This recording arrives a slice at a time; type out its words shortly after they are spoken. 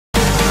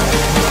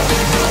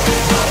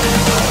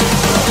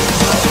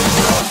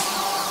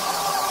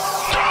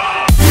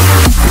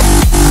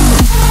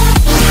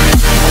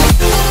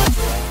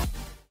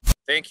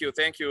Thank you,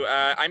 thank you.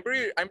 I'm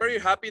very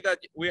happy that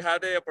we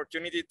had the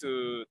opportunity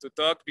to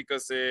talk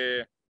because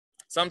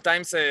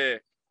sometimes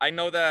I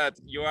know that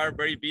you are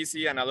very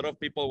busy and a lot of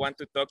people want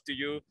to talk to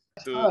you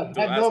to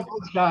ask.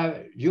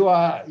 No, you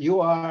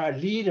are a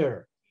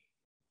leader.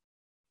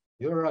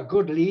 You're a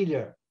good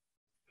leader.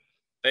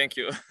 Thank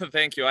you,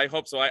 thank you. I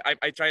hope so.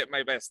 I try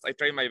my best. I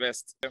try my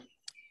best.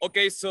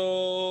 Okay,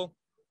 so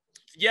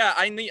yeah,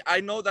 I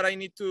know that I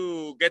need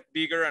to get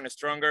bigger and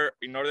stronger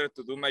in order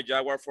to do my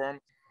Jaguar form.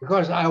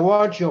 Because I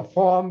want your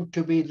form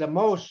to be the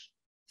most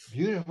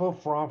beautiful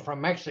form from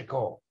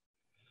Mexico.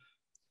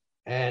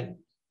 And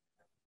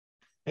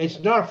it's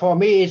not for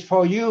me, it's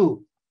for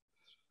you,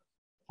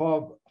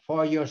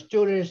 for your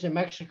students in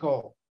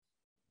Mexico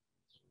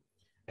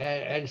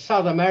and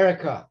South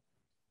America.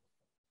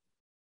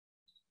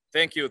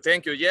 Thank you,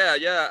 thank you. Yeah,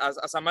 yeah.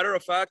 As a matter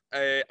of fact,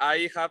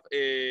 I have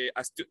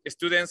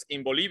students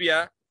in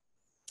Bolivia,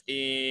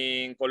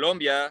 in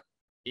Colombia,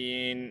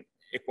 in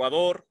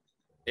Ecuador.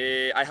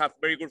 I have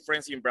very good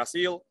friends in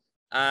Brazil,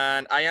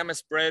 and I am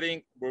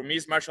spreading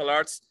Burmese martial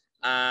arts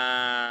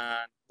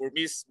and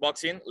Burmese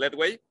boxing,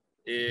 leadway,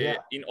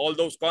 in all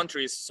those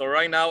countries. So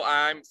right now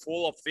I'm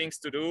full of things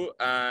to do,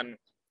 and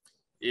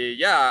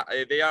yeah,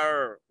 they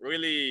are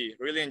really,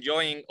 really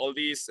enjoying all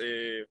these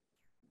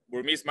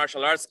Burmese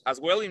martial arts. As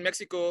well in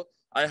Mexico,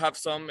 I have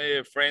some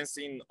friends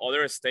in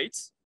other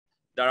states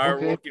that are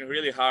working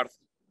really hard.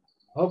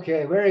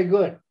 Okay, very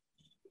good.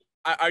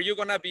 Are you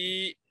gonna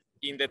be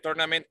in the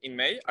tournament in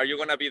May? Are you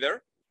gonna be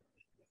there?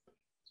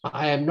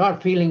 I am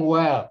not feeling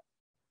well.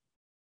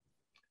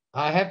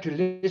 I have to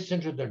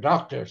listen to the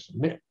doctors,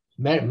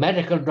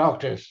 medical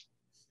doctors.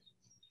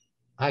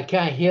 I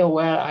can't hear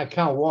well, I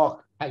can't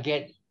walk. I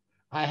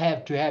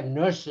have to have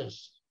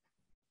nurses.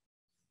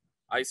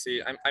 I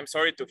see. I'm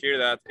sorry to hear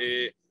that.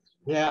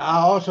 Yeah, I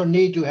also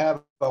need to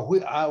have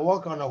I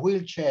walk on a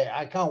wheelchair.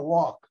 I can't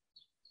walk.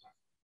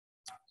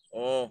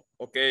 Oh,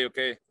 okay,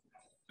 okay.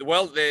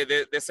 Well,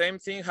 the same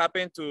thing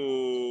happened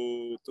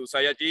to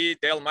Sayaji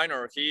Dale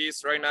Minor.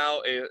 He's right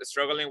now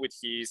struggling with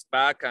his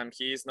back and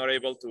he's not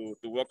able to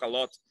walk a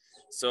lot.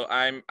 So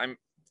I'm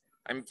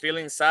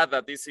feeling sad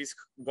that this is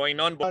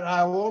going on. But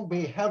I won't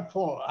be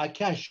helpful. I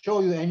can't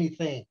show you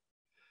anything.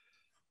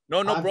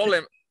 No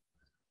problem.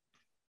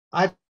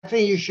 I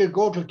think you should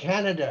go to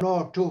Canada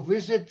to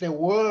visit the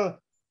world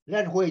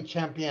lightweight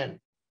champion,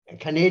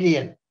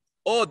 Canadian.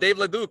 Oh, Dave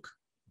Leduc.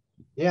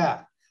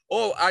 Yeah.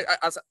 Oh,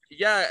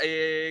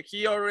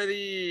 he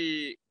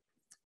already,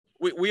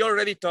 we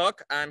already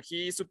talked, and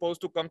he's supposed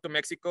to come to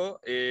Mexico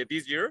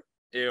this year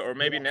or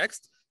maybe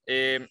next.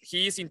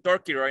 He's in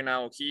Turkey right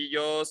now. He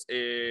just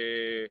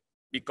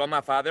become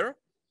a father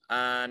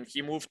and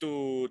he moved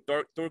to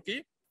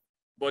Turkey,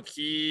 but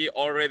he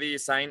already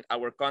signed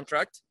our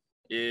contract.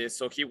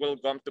 So he will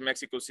come to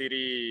Mexico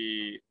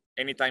City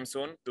anytime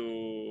soon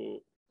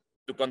to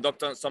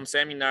conduct some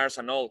seminars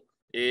and all.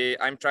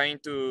 I'm trying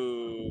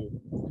to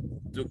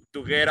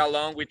get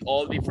along with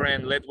all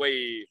different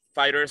leadway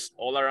fighters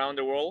all around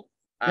the world.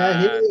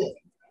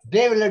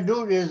 David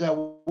Leduc is a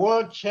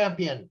world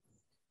champion.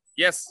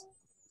 Yes,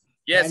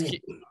 yes.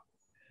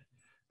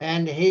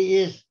 And he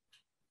is,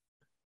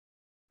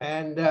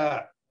 and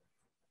a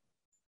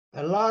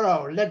lot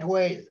of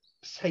leadway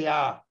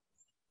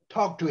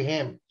talk to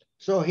him,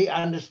 so he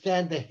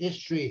understands the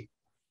history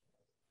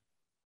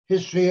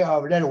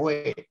of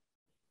leadway.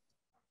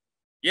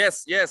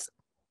 Yes, yes.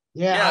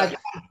 Yeah,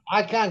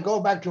 I can't go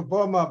back to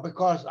Burma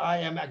because I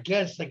am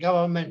against the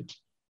government.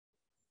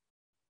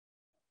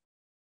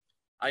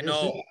 I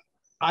know.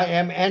 I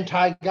am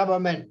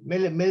anti-government,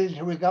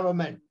 military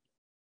government.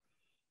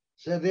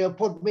 So they'll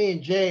put me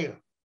in jail.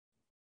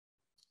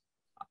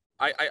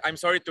 I'm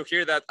sorry to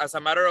hear that. As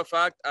a matter of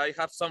fact, I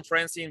have some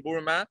friends in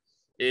Burma.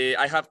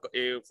 I have,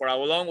 for a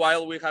long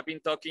while, we have been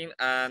talking,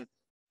 and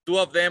 2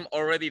 of them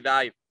already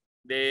died.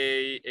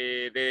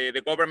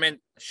 The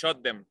government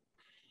shot them.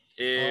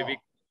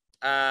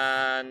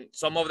 And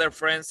some of their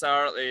friends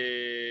are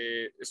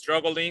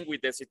struggling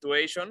with the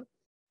situation.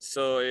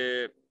 So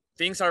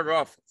things are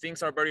rough.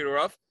 Things are very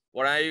rough.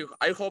 But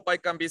I hope I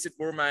can visit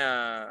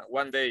Burma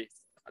one day.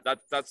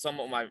 That's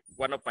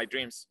one of my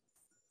dreams.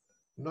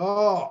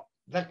 No,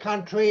 the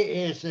country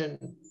is in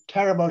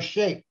terrible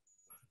shape.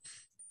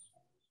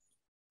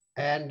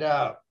 And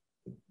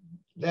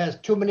there's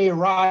too many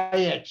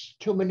riots,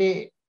 too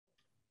many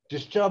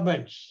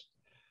disturbance.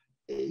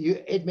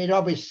 It may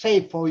not be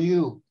safe for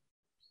you.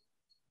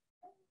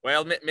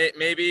 Well,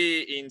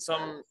 maybe in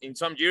some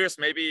years,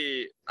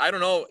 maybe, I don't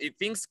know. If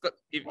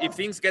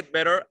things get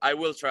better, I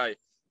will try.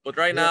 But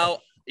right now,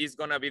 it's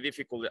gonna be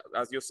difficult,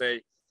 as you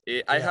say.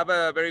 I have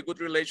a very good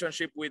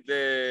relationship with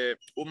the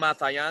Uma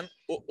Thayan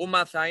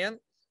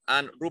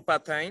and Rupa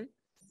Thain,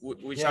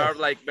 which are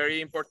like very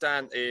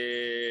important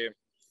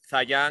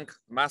Thayang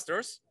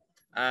masters,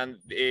 and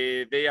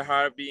they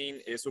have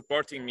been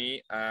supporting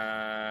me.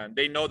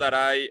 They know that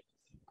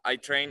I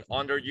train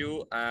under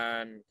you,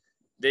 and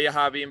they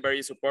have been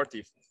very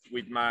supportive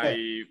with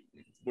my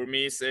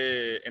Burmese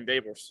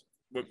endeavors.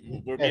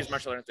 Burmese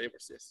martial art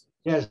tables. Yes.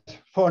 Yes.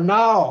 For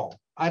now,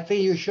 I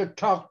think you should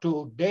talk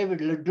to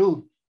David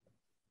Ledoux.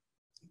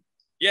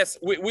 Yes,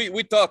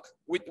 we talk.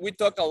 We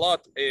talk a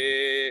lot.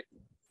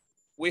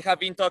 We have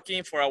been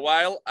talking for a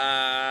while,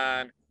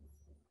 and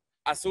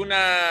as soon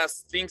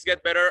as things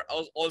get better,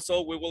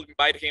 also we will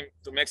invite him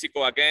to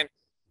Mexico again,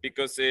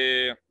 because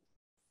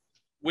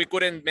we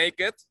couldn't make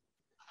it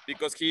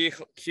because he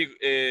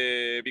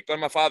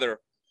became a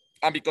father,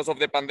 and because of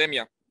the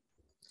pandemic,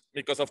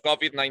 because of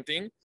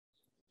COVID-19.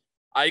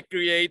 I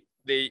create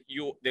the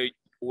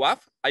WAF.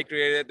 I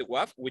created the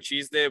WAF, which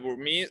is the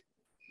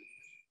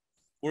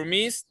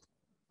Burmese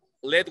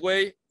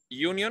Leadway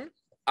Union,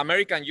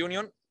 American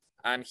Union,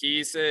 and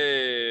he's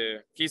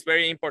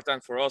very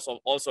important for us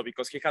also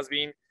because he has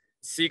been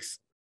 6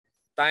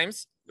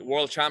 times the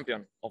world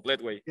champion of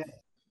Leadway. Yeah.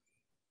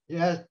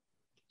 Yes.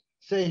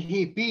 So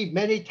he beat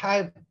many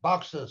Thai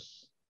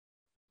boxers.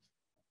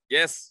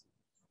 Yes.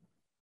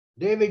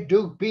 David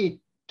Duke beat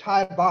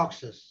Thai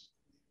boxers.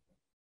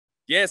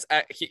 Yes,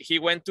 he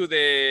went to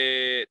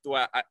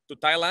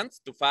Thailand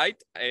to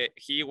fight.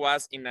 He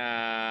was in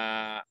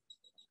an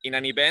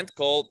event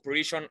called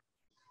Prison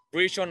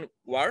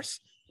Wars,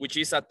 which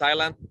is a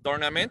Thailand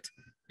tournament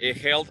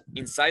held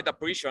inside a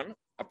prison,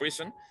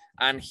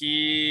 and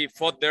he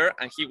fought there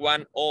and he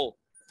won all.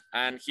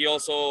 And he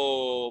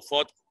also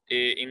fought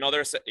in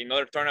other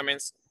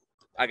tournaments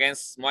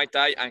against Muay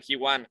Thai, and he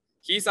won.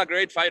 He's a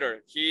great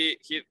fighter. He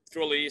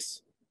truly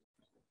is.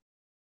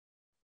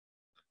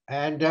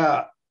 And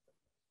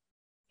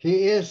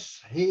he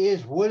is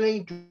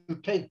willing to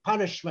take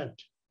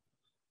punishment.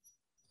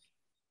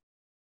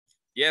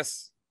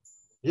 Yes.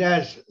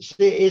 Yes.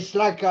 See, it's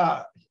like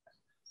a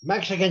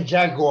Mexican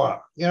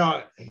jaguar. You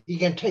know, he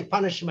can take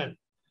punishment.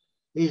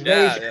 He's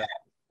very yeah.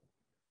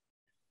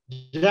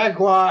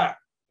 Jaguar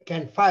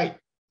can fight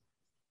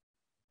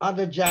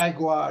other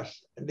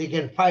jaguars. They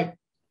can fight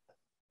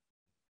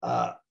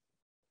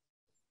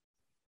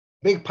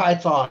big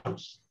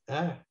pythons,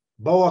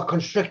 boa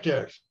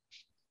constrictors,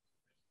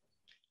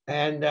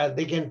 and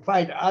they can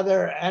fight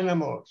other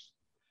animals.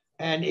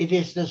 And it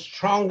is the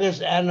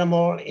strongest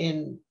animal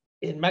in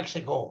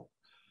Mexico.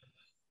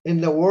 In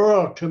the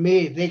world, to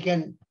me, they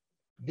can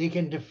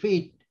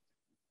defeat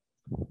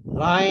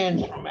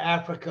lions from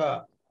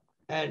Africa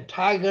and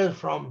tigers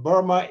from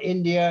Burma,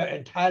 India,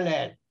 and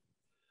Thailand.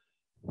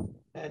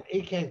 And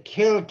it can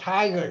kill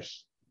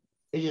tigers.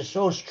 It is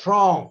so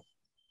strong.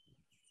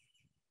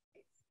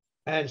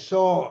 And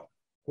so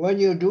when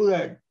you do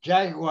the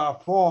jaguar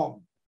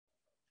form,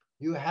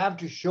 you have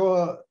to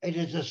show it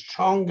is the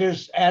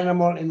strongest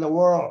animal in the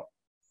world.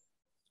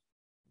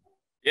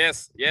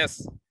 Yes.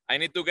 I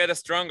need to get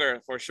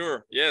stronger for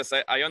sure. Yes,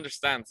 I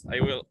understand. I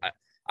will.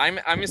 I'm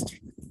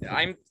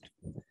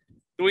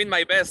doing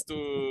my best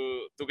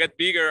to get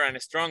bigger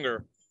and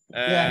stronger.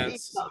 Yeah,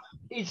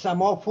 eat some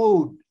more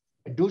food.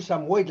 Do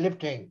some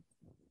weightlifting.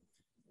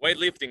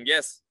 Weightlifting,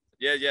 yes.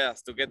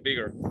 Yes, to get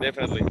bigger.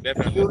 Definitely.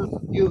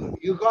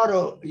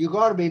 You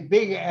gotta be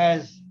big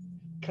as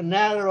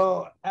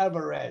Canelo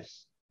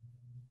Alvarez.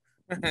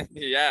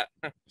 Yeah.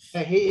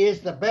 He is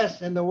the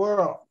best in the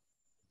world.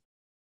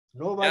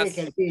 Nobody Yes.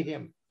 can beat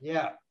him.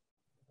 Yeah.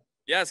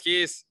 Yes,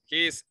 he is.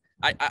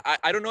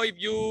 I don't know if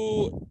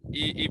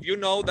you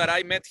know that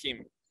I met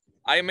him.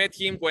 I met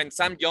him when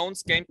Sam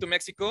Jones came to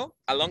Mexico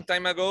a long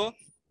time ago.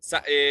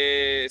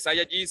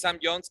 Sayaji Sam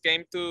Jones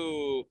came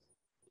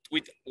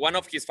with one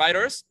of his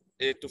fighters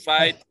to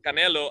fight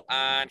Canelo,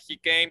 and he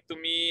came to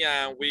me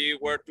and we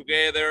were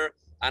together,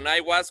 and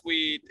I was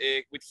with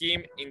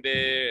him in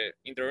the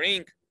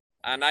ring,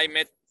 and I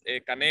met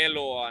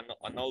Canelo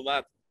and all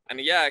that.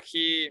 And yeah,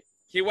 he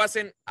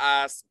wasn't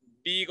as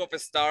big of a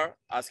star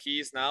as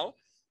he is now,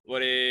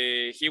 but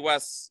he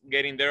was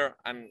getting there,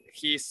 and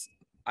he's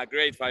a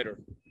great fighter.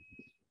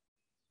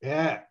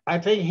 Yeah, I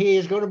think he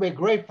is going to be a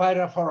great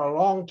fighter for a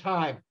long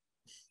time.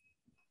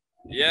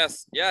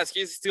 Yes,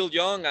 he's still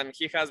young and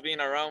he has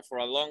been around for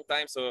a long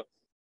time, so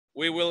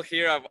we will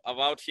hear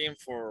about him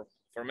for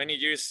many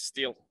years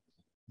still.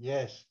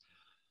 Yes.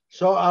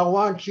 So I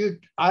want you,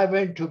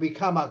 Ivan, to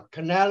become a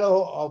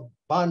Canelo of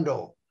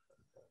Bando.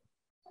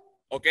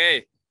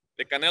 Okay,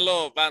 the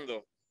Canelo of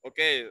Bando.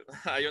 Okay,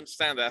 I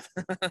understand that.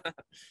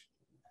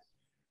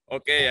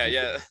 Okay,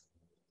 yeah.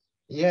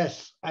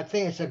 Yes, I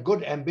think it's a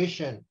good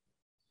ambition.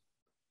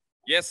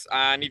 Yes,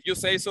 and if you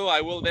say so,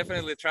 I will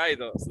definitely try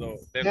those, though.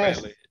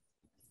 Definitely. Yes.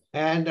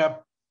 And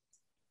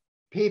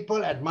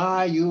people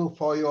admire you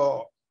for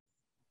your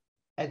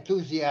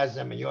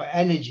enthusiasm and your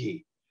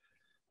energy,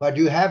 but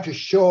you have to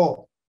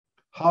show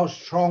how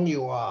strong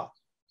you are.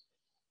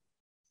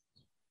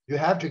 You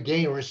have to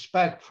gain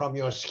respect from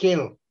your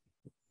skill.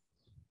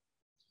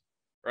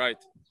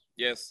 Right.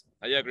 Yes,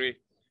 I agree.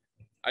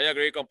 I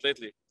agree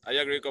completely.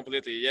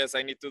 Yes,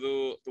 I need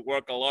to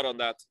work a lot on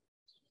that.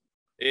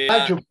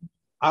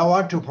 I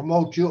want to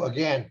promote you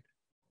again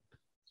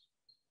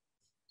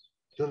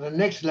to the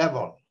next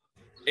level.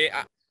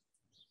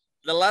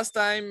 The last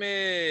time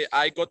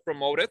I got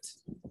promoted,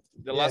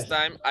 last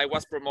time I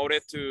was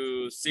promoted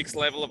to 6th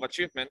level of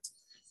achievement.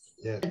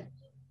 Yes.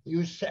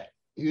 You said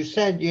you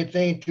sent your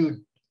thing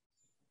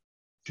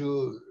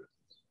to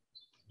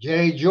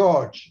Jerry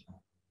George,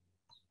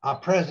 our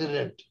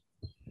president,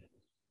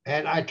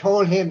 and I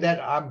told him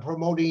that I'm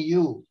promoting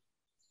you,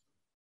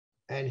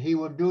 and he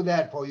will do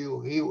that for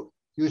you.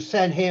 You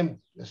send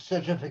him the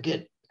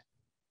certificate,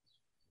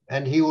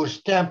 and he will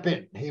stamp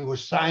it. He will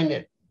sign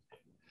it.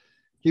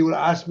 He will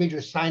ask me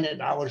to sign it.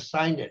 I will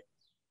sign it.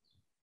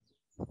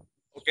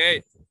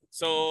 Okay.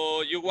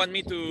 So you want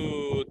me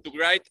to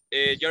write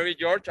Jerry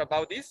George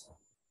about this?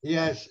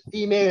 Yes,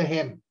 email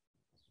him.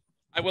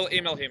 I will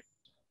email him.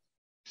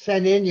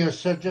 Send in your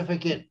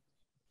certificate,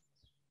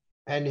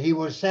 and he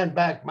will send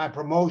back my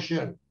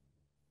promotion.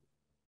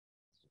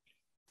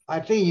 I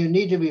think you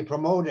need to be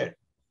promoted.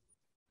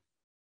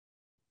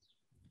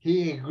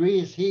 He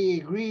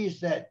agrees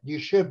that you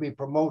should be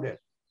promoted.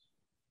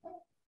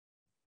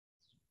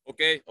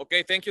 Okay,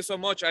 okay, thank you so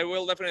much. I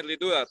will definitely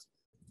do that.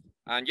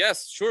 And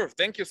yes, sure,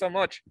 thank you so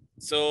much.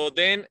 So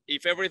then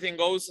if everything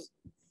goes.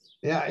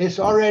 Yeah, it's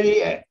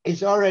already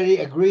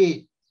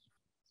agreed.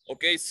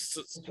 Okay.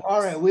 So,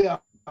 all right, we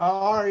are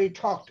already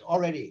talked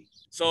already.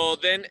 So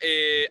then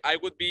I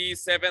would be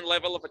 7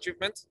 level of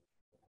achievement?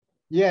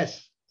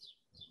 Yes.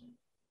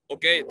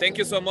 Okay, thank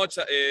you so much,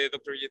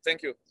 Dr. Yi,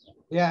 thank you.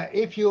 Yeah,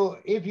 if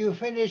you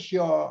finish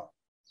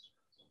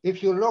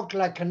if you look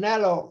like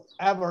Canelo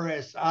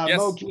Alvarez, I'll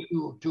vote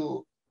you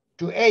to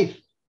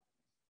 8th.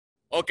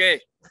 Okay.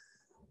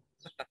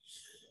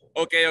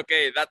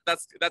 okay,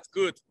 that's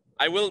good.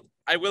 I will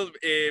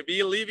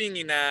be living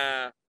in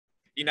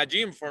a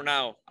gym for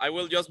now. I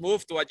will just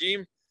move to a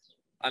gym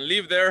and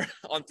live there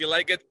until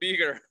I get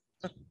bigger.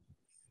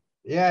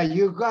 Yeah,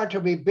 you got to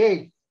be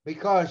big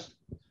because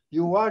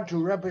you want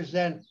to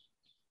represent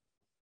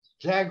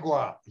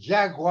jaguar.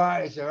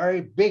 Jaguar is a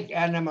very big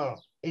animal.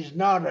 It's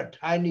not a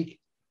tiny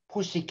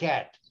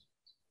pussycat.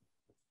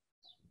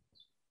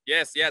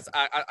 Yes,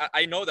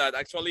 I know that.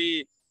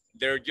 Actually,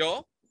 their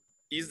jaw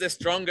is the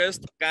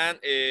strongest, can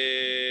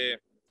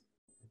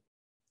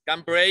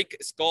break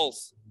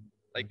skulls.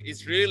 Like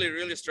it's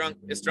really strong,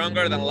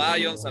 stronger than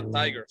lions and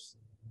tigers.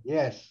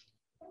 Yes.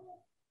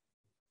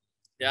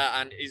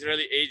 Yeah, and it's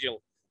really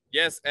agile.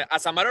 Yes,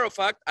 as a matter of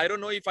fact, I don't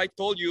know if I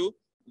told you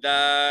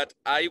that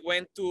I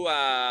went to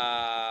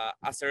a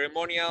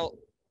ceremonial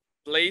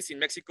place in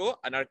Mexico,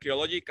 an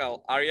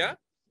archaeological area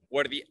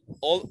where the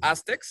old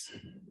Aztecs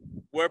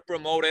were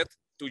promoted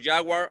to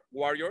jaguar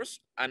warriors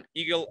and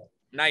eagle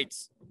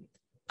knights.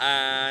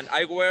 And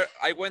I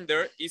went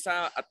there. It's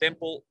a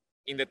temple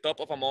in the top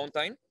of a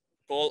mountain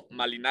called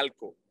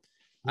Malinalco.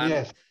 And,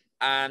 yes.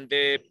 And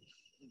the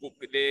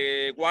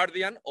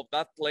guardian of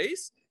that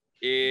place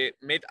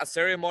made a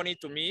ceremony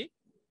to me,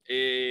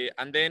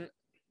 and then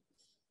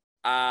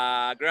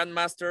a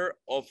grandmaster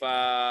of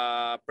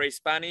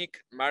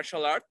pre-Hispanic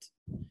martial art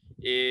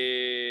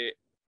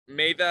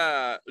made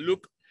a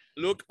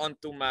look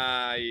onto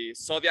my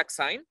zodiac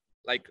sign,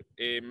 like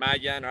a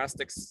Mayan or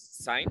Aztec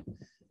sign,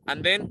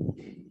 and then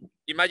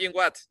imagine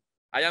what?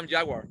 I am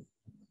jaguar.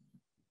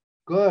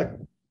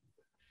 Good.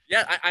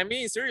 Yeah, I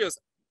mean serious.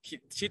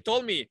 She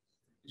told me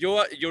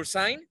your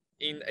sign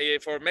in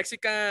for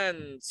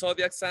Mexican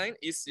zodiac sign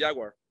is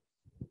jaguar.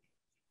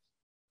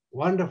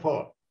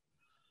 Wonderful.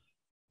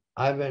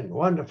 Ivan,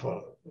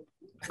 wonderful.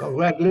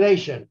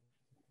 Congratulations.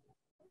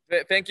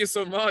 Thank you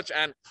so much.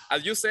 And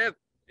as you said,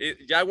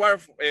 jaguar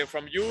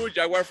from you,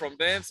 jaguar from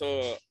them.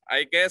 So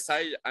I guess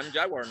I'm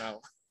jaguar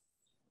now.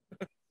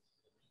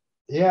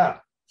 Yeah,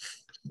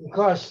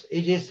 because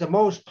it is the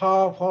most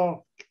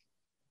powerful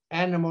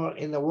animal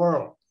in the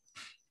world.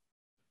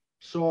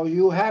 So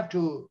you have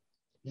to,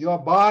 your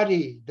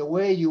body, the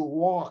way you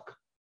walk,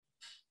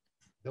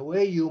 the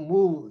way you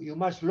move, you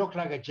must look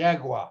like a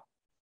jaguar.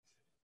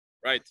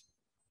 Right.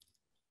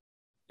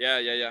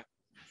 Yeah.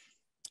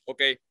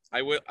 Okay,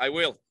 I will.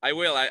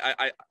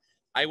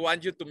 I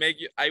want you to make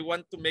you. I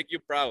want to make you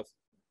proud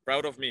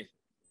of me.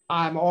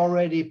 I'm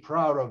already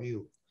proud of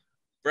you.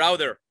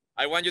 Prouder.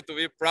 I want you to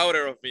be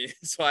prouder of me.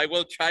 So I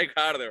will try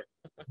harder.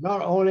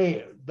 Not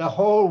only the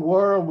whole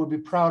world will be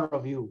proud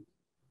of you.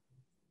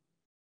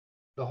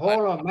 The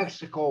whole of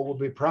Mexico will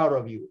be proud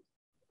of you.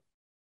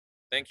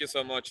 Thank you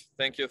so much.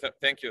 Thank you.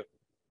 Thank you.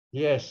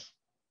 Yes.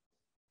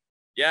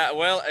 Yeah.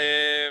 Well,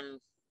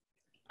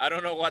 I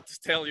don't know what to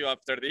tell you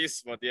after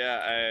this, but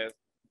yeah.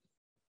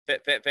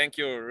 Thank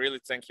you. Really,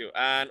 thank you.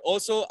 And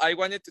also, I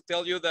wanted to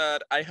tell you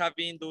that I have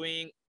been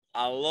doing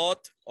a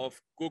lot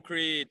of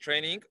cookery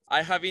training.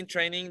 I have been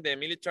training the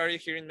military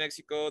here in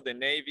Mexico, the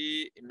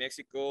Navy in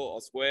Mexico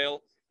as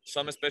well,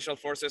 some special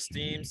forces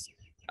teams.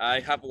 I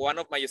have one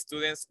of my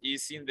students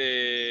is in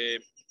the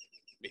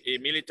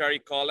military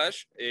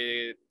college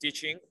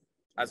teaching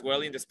as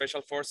well in the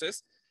special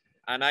forces.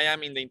 And I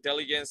am in the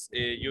intelligence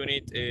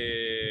unit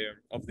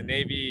of the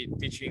Navy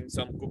teaching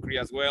some cookery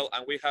as well.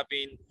 And we have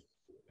been,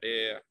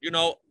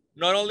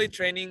 not only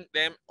training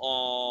them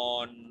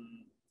on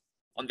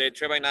the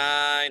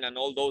 3x9 and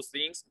all those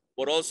things,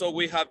 but also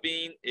we have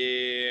been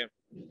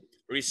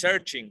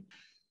researching.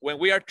 When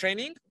we are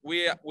training,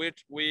 we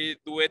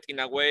do it in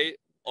a way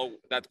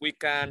that that we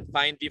can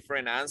find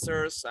different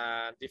answers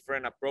and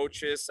different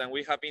approaches. And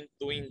we have been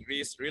doing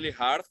this really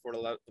hard for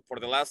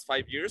the last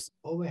 5 years.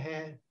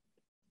 Overhand,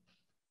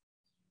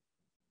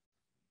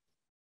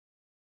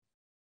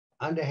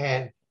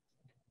 underhand,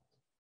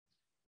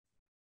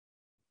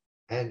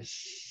 and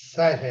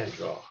side hand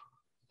draw.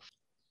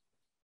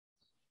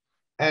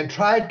 And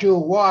try to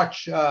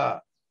watch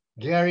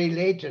Gary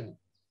Layton,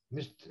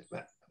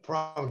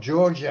 from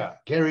Georgia,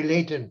 Gary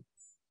Layton.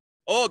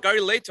 Oh,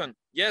 Gary Layton.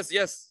 Yes,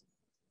 yes.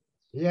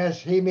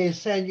 Yes, he may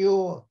send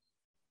you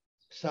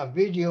some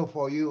video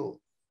for you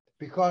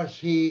because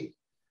he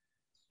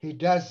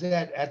does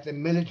that at the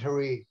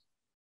military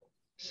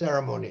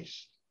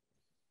ceremonies.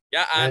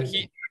 Yeah,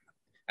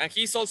 and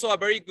he's also a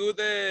very good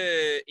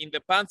in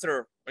the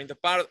Panther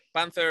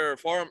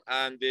form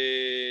and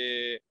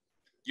the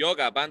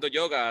bando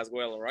yoga as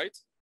well, right?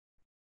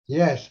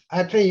 Yes,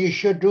 I think you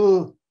should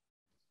do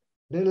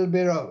a little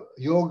bit of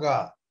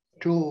yoga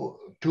to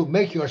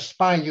make your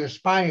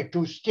spine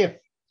too stiff.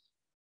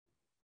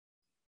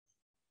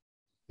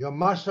 Your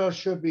muscles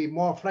should be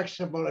more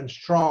flexible and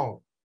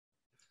strong.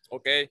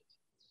 Okay.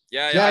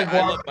 Yeah, I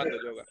love bando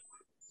yoga.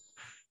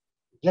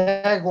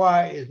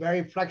 Jaguar is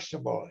very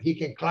flexible. He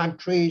can climb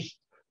trees.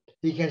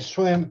 He can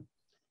swim.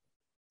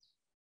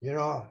 You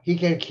know, he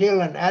can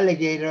kill an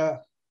alligator.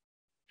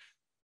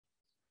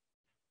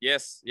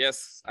 Yes,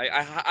 yes.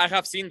 I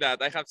have seen that.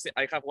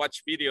 I have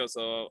watched videos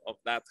of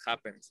that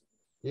happens.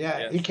 Yeah,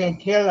 yes. He can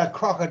kill a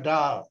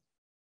crocodile.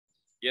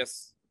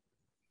 Yes.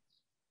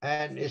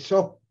 And it's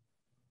so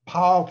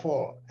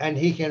powerful, and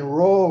he can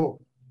roll,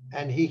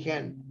 and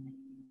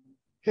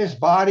his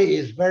body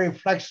is very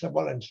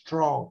flexible and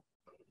strong.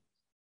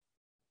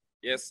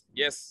 Yes,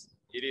 yes,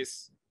 it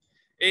is.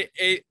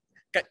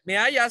 May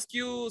I ask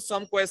you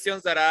some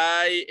questions that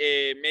I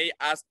may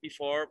ask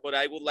before, but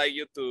I would like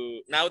you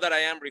to, now that I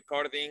am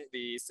recording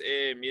this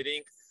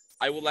meeting,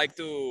 I would like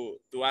to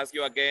ask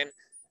you again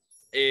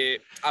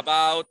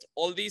about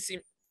all these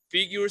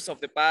figures of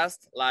the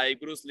past, like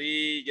Bruce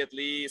Lee, Jet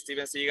Li,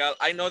 Steven Seagal.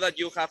 I know that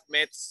you have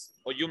met,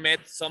 or you met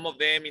some of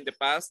them in the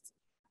past,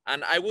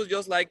 and I would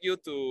just like you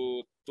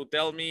to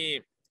tell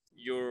me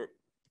your,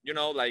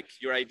 like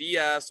your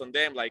ideas on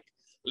them. Like,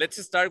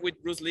 let's start with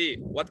Bruce Lee.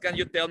 What can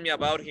you tell me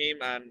about him?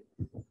 And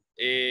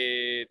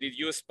did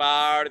you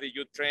spar? Did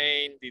you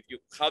train?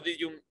 How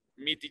did you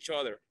meet each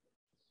other?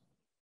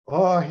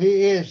 Oh,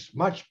 he is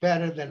much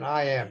better than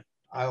I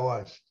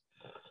was.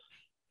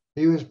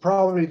 He was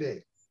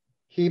probably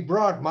he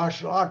brought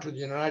martial art to the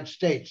United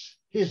States.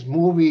 His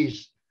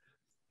movies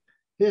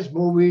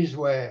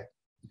were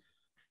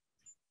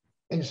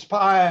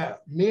inspire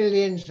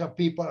millions of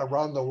people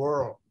around the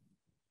world.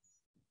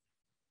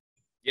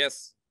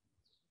 Yes.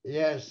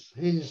 Yes,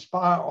 he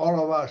inspired all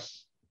of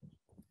us.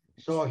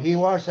 So he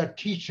was a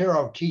teacher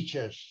of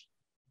teachers.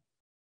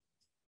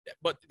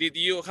 But did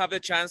you have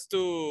the chance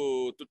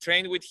to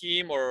train with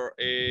him or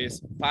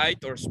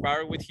fight or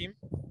spar with him?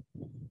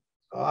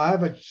 I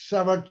have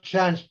several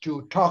chance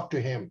to talk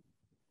to him.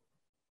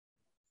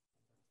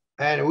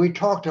 And we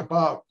talked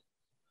about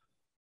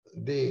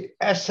the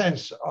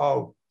essence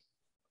of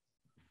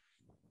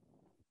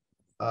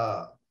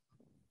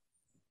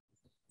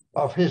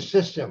his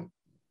system.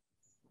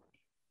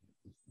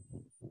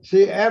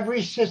 See,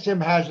 every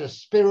system has a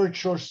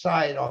spiritual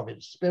side of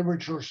it,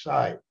 spiritual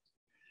side.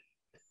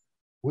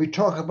 We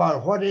talk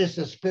about what is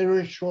the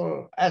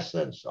spiritual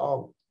essence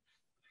of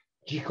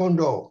Jeet Kune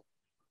Do.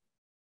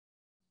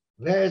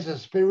 There's a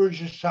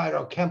spiritual side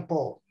of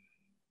Kempo.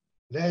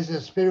 There's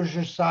a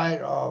spiritual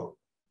side of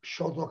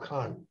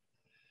Shotokan.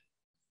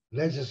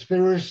 There's a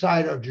spiritual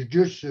side of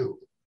Jiu-Jitsu.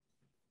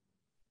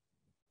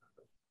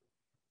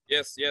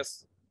 Yes,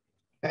 yes.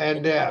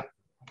 And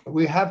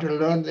we have to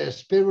learn the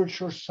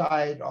spiritual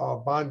side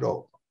of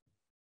Bando.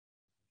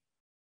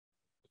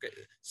 Okay,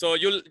 so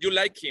you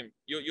like him.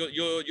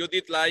 You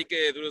did like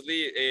Bruce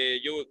Lee.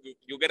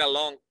 You get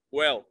along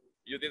well.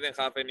 You didn't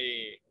have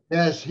any.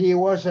 Yes, he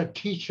was a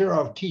teacher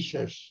of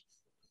teachers.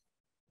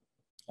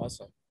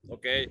 Awesome.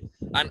 Okay.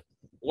 And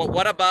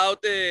what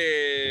about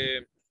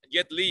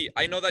Jet Li?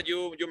 I know that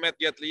you met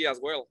Jet Li as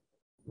well.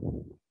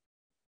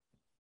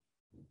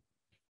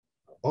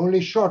 Only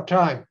short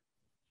time.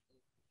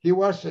 He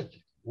was a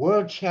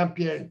world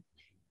champion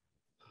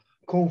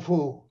Kung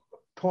Fu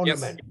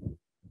tournament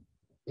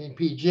in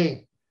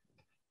Beijing,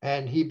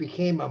 and he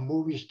became a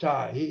movie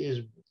star. He is,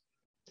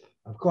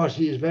 of course,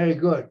 he is very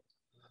good,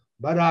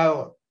 but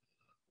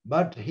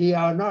he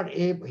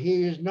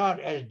is not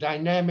as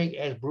dynamic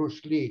as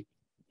Bruce Lee.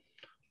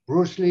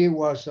 Bruce Lee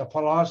was a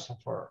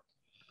philosopher.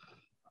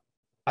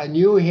 I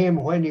knew him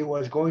when he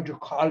was going to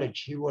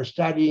college. He was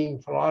studying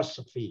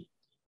philosophy.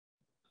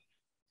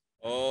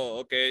 Oh,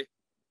 okay.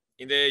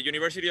 In the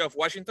University of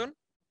Washington?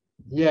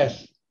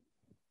 Yes.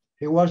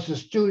 He was a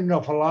student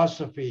of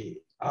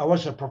philosophy. I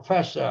was a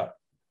professor,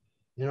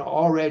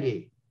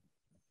 already.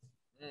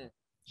 Mm.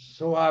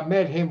 So I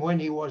met him when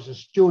he was a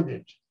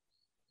student.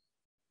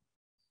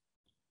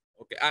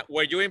 Okay.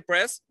 Were you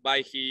impressed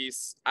by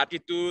his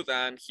attitude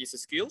and his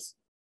skills?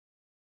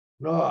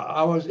 No,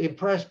 I was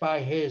impressed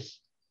by his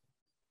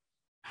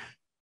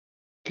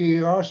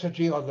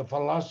curiosity of the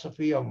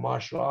philosophy of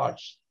martial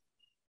arts.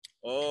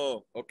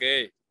 Oh,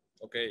 okay.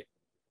 Okay.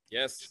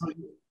 Yes.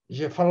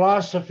 The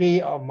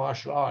philosophy of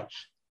martial arts.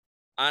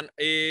 And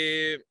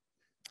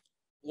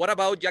what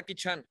about Jackie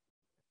Chan?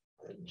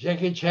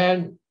 Jackie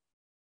Chan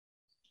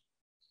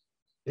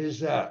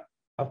is,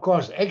 of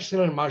course,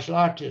 excellent martial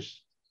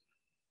artist,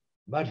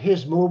 but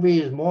his movie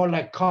is more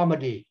like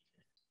comedy.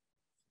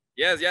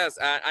 Yes, yes.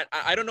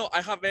 I don't know.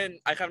 I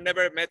have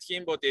never met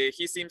him, but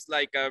he seems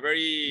like a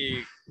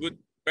very good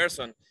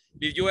person.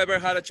 Did you ever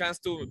had a chance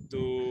to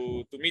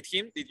meet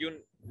him? Did you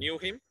knew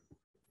him?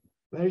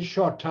 Very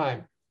short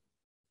time.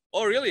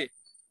 Oh, really?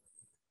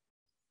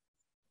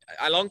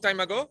 A long time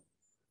ago?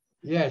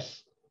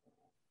 Yes,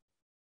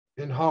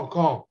 in Hong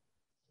Kong.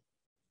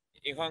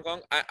 In Hong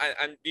Kong.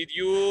 And did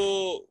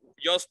you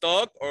just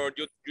talk, or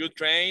you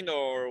train,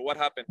 or what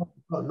happened?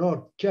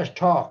 No, just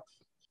talk.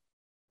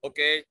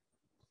 Okay.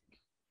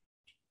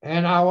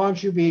 And I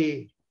want you to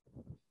be,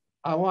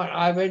 I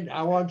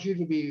want you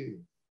to be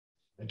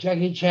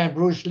Jackie Chan,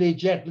 Bruce Lee,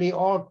 Jet Li,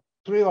 all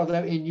three of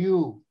them in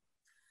you.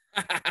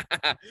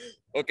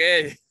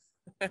 Okay.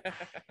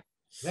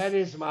 That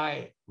is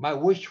my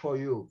wish for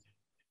you.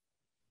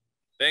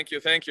 Thank you.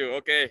 Thank you.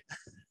 Okay.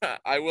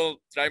 I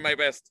will try my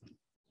best.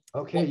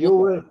 Okay,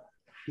 you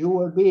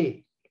will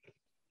be.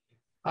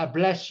 I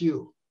bless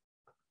you.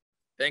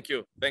 Thank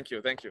you. Thank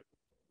you. Thank you.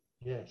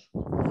 Yes.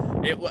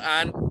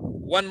 And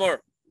one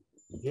more.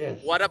 Yes.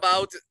 What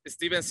about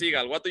Steven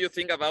Seagal? What do you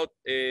think about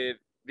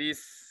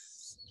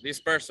this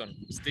person,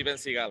 Steven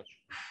Seagal?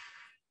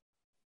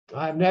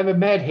 I've never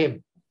met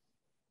him,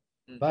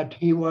 but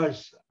he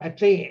was, I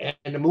think,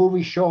 in the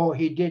movie show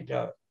he did.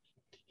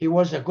 He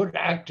was a good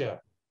actor,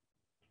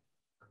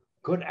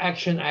 good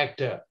action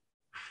actor.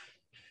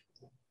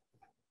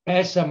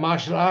 As a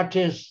martial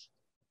artist,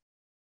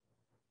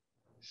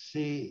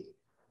 see,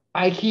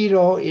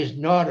 Aikido is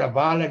not a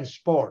violent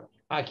sport.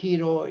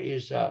 Aikido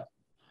is a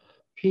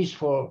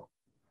peaceful.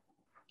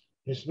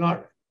 It's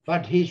not,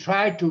 but he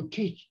tried to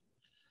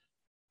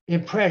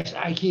impress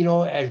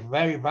Aikido as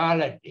very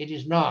violent. It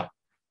is not.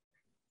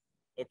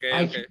 Okay,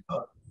 Aikido,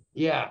 okay.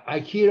 yeah,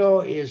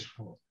 Aikido is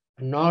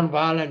a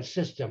non-violent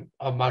system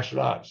of martial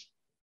arts.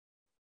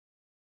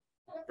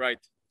 Right.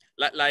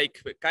 Like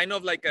kind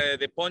of like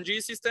the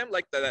Ponji system,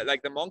 like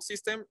the monk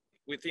system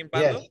within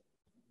Bando? Yes.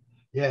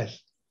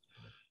 Yes.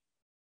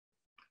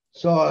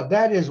 So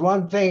that is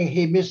one thing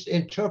he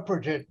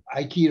misinterpreted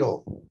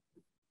Aikido.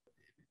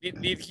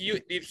 Did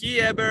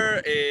he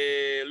ever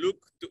look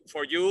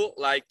for you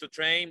like to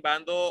train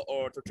Bando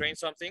or to train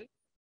something?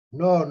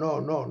 No, no,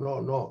 no, no,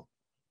 no.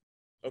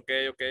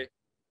 Okay, okay.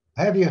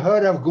 Have you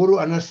heard of Guru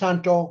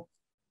Anasanto?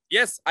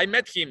 Yes, I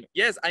met him.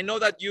 Yes, I know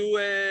that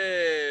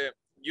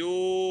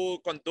you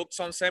conduct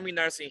some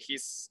seminars in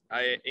his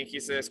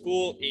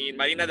school in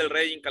Marina del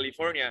Rey in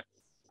California.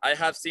 I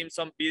have seen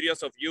some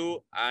videos of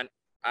you and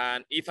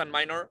Ethan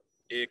Minor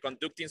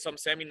conducting some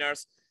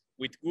seminars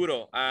with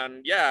Guru.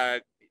 And yeah,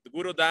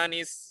 Guru Dan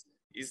is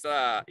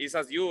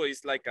as you,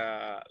 is like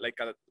a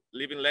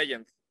living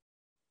legend.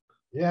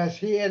 Yes,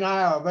 he and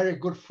I are very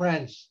good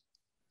friends.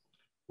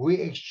 We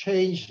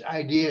exchanged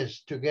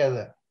ideas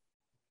together.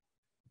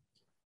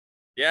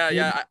 Yeah,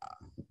 yeah.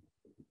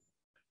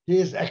 He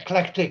is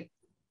eclectic.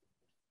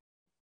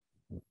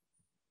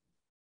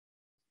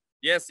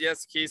 Yes,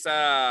 yes, he's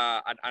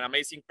an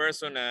amazing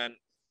person. And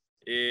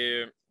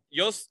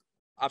just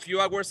a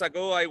few hours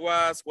ago, I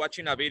was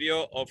watching a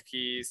video of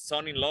his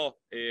son-in-law,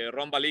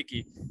 Ron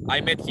Baliki. I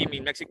met him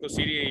in Mexico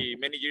City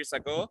many years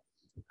ago.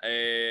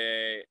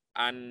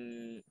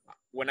 And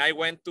when I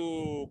went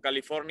to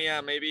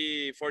California,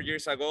 maybe 4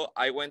 years ago,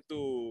 I went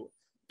to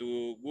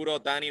Guru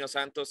Danny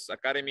Santos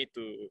Academy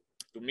to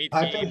meet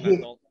him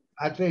and all.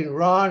 I think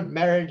Ron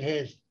married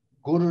his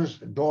Guru's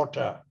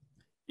daughter.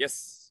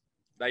 Yes,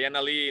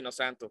 Diana Lee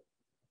Santo.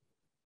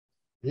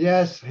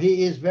 Yes,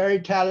 he is very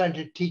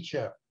talented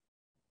teacher.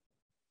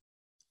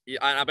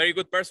 And a very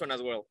good person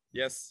as well.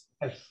 Yes.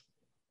 Yes.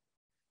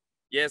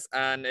 Yes,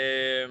 and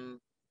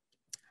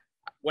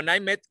when I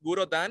met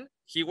Guru Dan,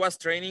 he was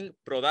training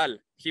Prodal.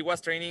 He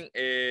was training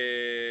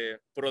a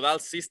Prodal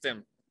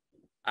system,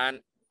 and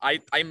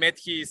I met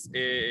his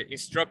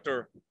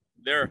instructor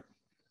there,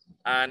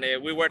 and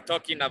we were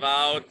talking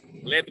about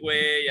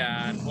leadway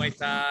and Muay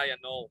Thai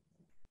and all.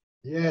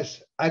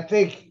 Yes, I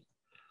think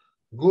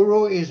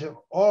Guru is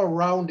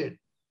all-rounded.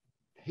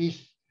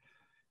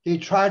 He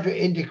tried to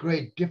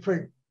integrate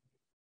different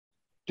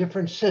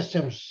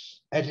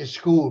systems at his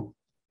school.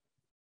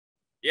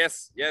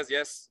 Yes, yes,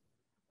 yes.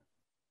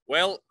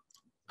 Well,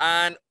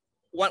 and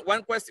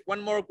one question,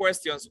 one more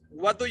questions.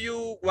 What do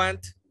you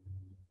want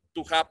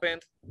to happen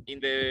in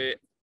the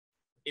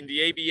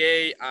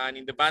ABA and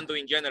in the Bando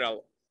in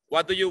general?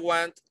 What do you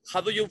want?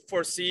 How do you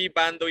foresee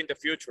Bando in the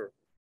future?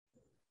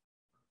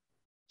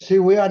 See,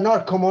 we are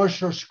not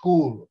commercial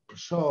school,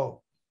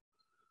 so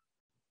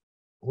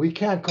we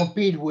can't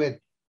compete with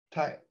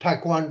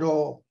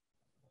Taekwondo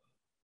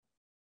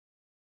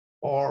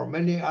or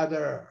many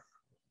other,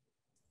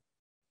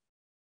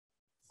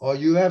 or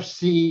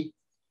UFC.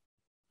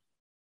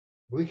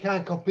 We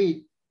can't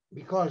compete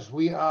because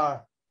we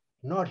are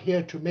not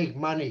here to make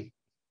money.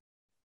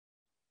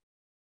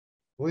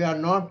 We are a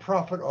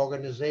non-profit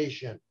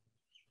organization.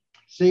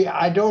 See,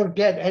 I don't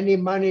get any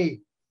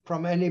money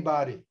from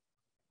anybody.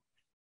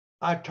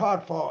 I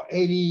taught for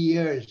 80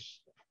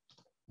 years,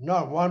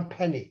 not one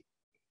penny.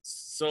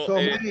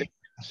 So,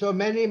 So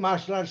many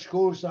martial arts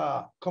schools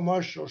are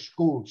commercial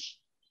schools.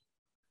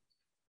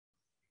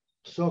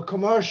 So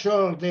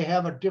commercial, they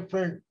have a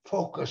different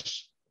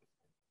focus,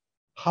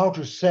 how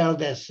to sell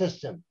their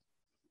system.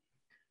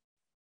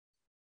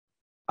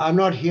 I'm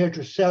not here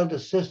to sell the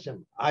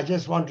system. I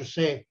just want to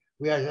say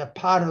we are a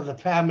part of the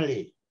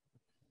family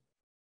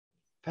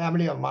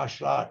of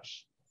martial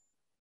arts.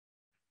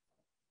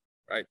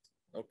 right.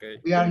 Okay.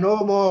 We are no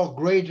more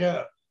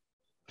greater.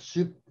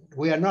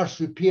 We are not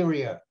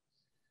superior.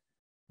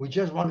 We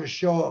just want to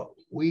show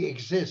we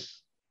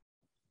exist.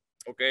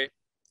 Okay.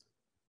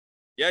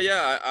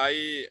 Yeah.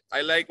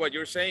 I like what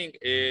you're saying.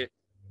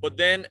 But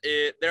then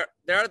there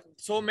are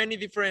so many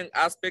different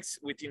aspects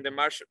within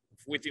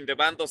the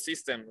Bando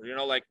system. You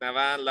know, like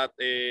Navan,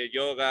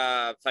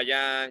 Yoga,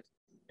 Thayang,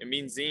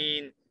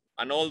 Minzin,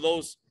 and all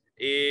those.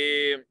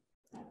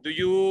 Would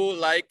you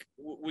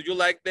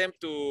like them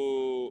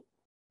to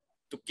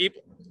keep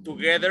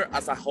together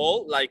as a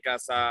whole, like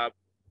as a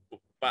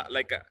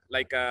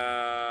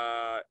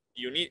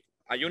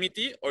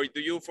unity, or do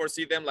you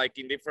foresee them like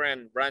in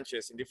different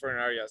branches, in different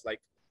areas,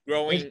 like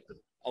growing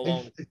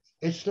alone?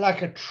 It's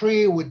like a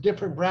tree with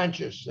different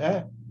branches.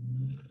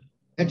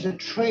 It's a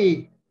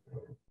tree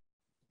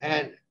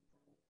and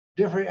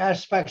different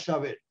aspects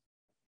of it.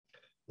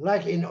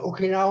 Like in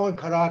Okinawan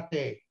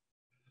karate,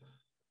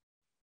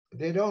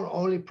 they don't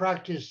only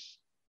practice,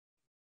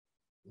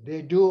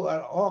 they do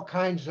all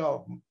kinds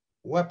of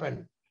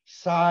weapon,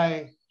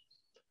 sai,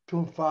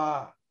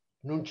 tunfa,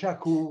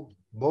 nunchaku,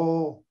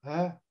 bo.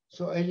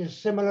 So it is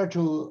similar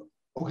to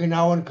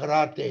Okinawan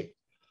karate.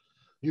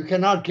 You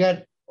cannot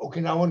get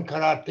Okinawan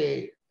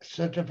karate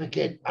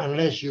certificate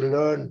unless you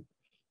learn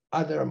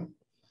other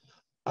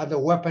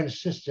weapon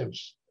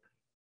systems.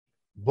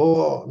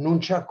 Bo,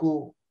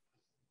 nunchaku,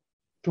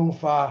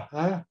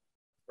 tunfa.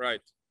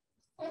 Right.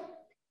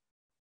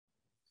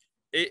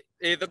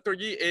 Dr.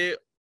 G,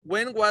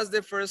 when was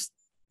the first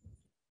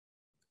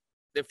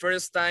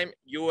time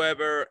you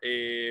ever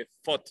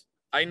fought?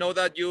 I know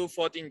that you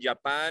fought in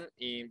Japan,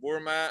 in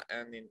Burma,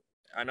 and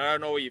I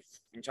don't know if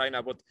in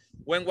China, but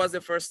when was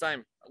the first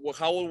time?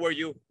 How old were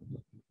you?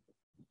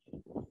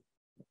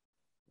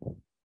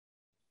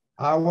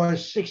 I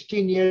was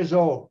 16 years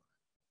old.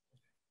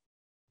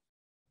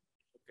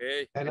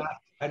 Okay.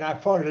 And I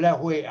fought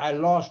Lehui. I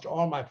lost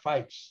all my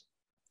fights.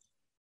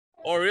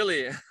 Oh,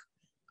 really?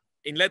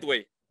 In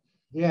Leadway?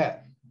 Yeah.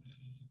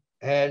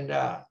 And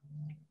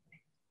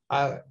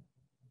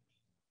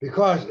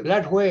because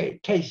Leadway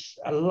takes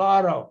a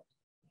lot of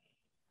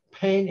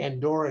pain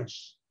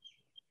endurance.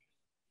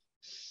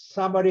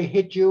 Somebody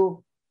hit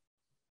you,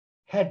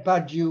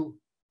 headbutt you,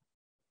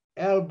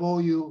 elbow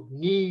you,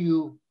 knee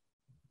you.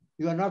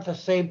 You are not the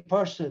same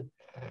person.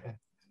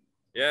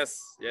 Yes.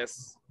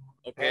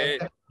 Okay.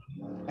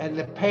 And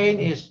the pain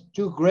is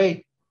too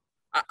great.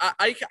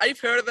 I've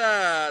heard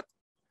that.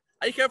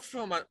 I heard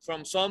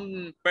from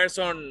some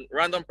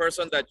random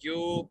person, that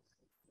you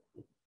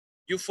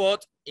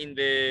fought in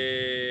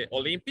the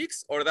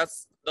Olympics, or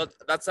that's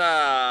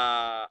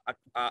a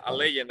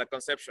legend, a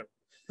conception.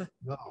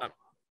 No.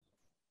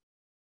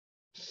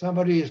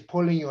 Somebody is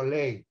pulling your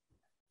leg.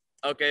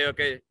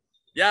 Okay.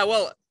 Yeah,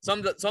 well,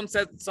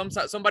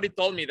 somebody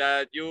told me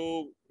that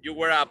you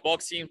were a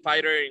boxing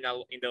fighter in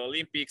the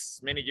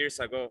Olympics many years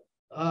ago.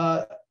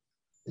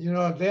 You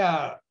know,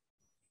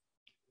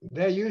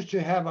 they used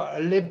to have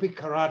Olympic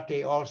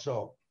karate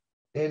also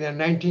in the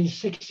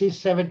 1960s,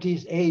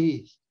 70s,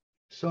 80s.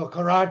 So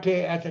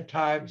karate at the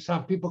time,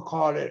 some people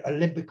call it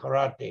Olympic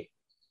karate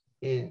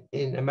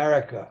in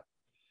America.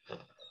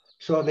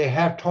 So they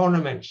have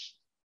tournaments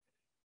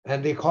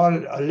and they call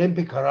it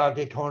Olympic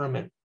karate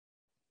tournament.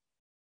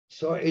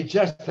 So it's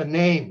just the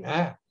name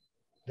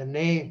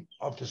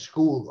of the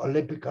school,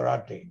 Olympic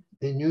karate.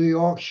 In New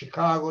York,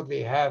 Chicago,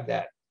 they have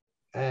that.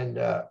 And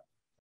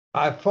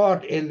I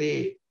fought in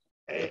the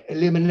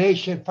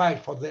elimination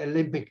fight for the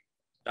Olympic.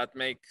 That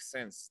makes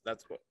sense.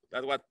 That's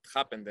what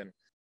happened then.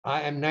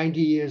 I am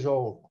 90 years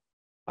old.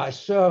 I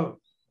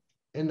served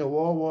in the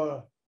World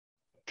War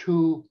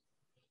II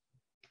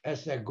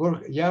as a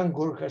young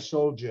Gurkha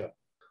soldier.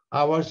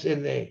 I was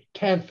in the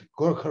 10th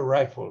Gurkha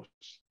Rifles.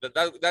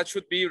 That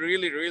should be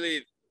really,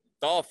 really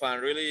tough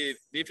and really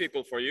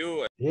difficult for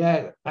you.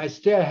 Yeah, I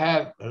still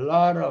have a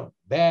lot of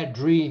bad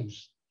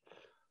dreams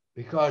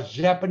because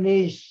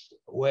Japanese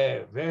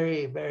were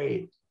very,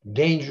 very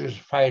dangerous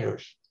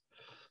fighters.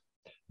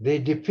 They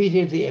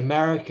defeated the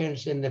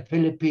Americans in the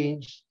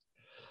Philippines,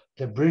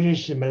 the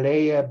British in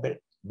Malaya,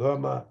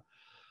 Burma.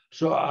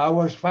 So I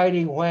was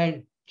fighting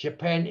when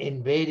Japan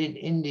invaded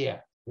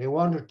India. They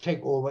wanted to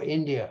take over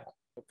India.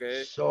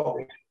 Okay. So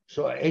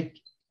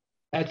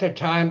at the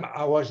time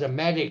I was a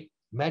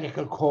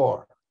medical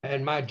corps,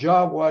 and my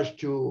job was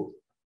to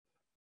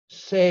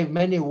save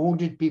many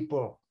wounded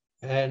people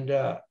And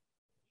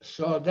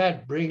so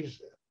that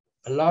brings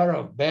a lot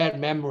of bad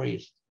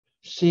memories,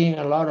 seeing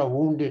a lot of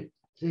wounded.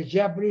 The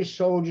Japanese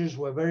soldiers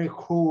were very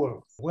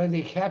cruel. When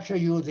they capture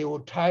you, they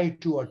will tie you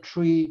to a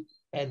tree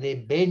and they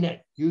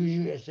bayonet,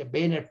 usually it's a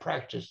bayonet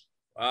practice.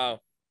 Wow,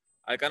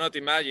 I cannot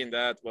imagine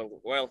that.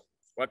 Well,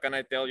 what can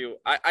I tell you?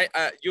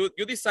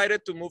 You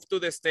decided to move to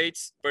the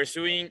States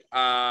pursuing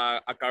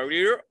a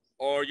career,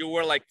 or you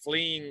were like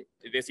fleeing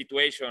the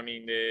situation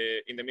in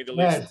the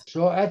Middle East? Yes.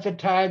 So at the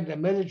time, the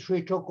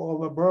military took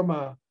over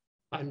Burma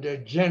under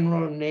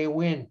General Ne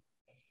Win,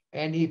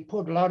 and he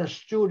put a lot of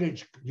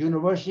students,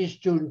 university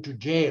students, to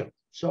jail.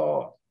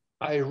 So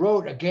I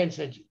wrote against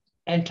an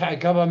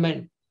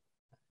anti-government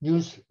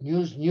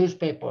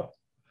newspaper.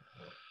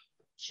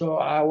 So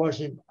I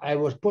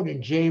was put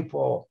in jail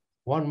for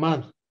 1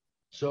 month.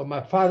 So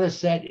my father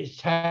said it's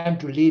time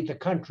to leave the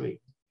country.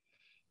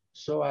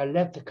 So I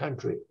left the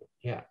country.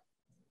 Yeah.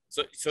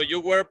 So you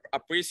were a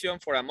prisoner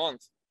for a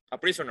month.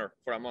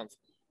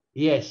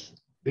 Yes,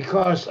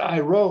 because I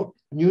wrote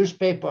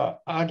newspaper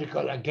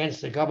article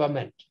against the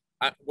government.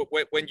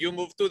 When you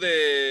moved to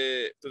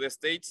the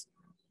States,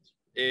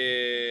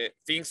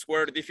 things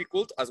were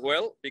difficult as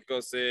well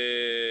because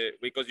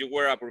you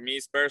were a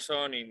Burmese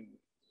person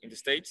in the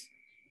States.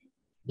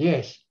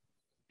 Yes,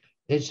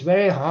 it's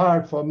very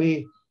hard for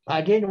me.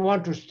 I didn't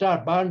want to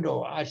start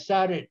Bando. I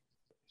started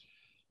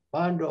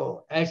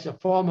Bando as a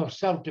form of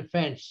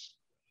self-defense.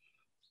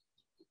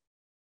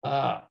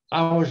 I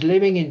was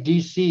living in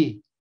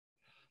DC,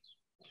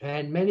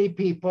 and many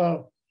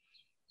people,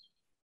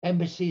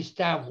 embassy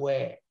staff,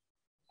 were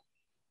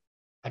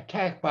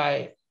attacked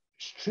by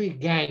street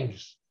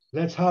gangs.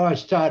 That's how I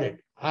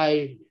started.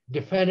 I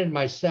defended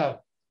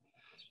myself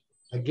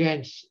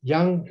against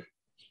young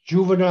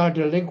juvenile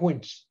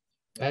delinquents,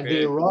 and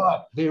Okay.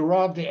 they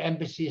robbed the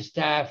embassy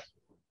staff.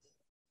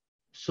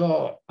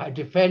 So I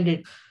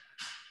defended.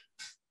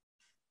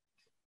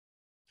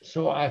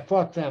 So I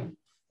fought them.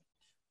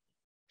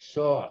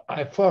 So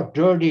I fought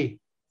dirty.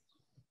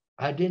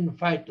 I didn't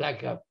fight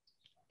like a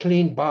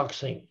clean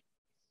boxing.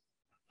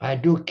 I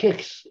do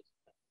kicks,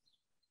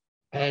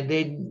 and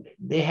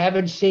they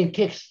haven't seen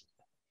kicks.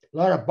 A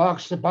lot of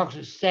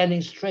boxers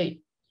standing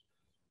straight,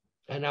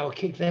 and I would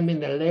kick them in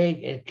the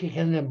leg and kick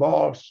in the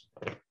balls.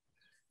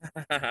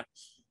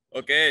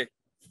 Okay.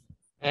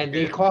 And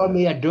they call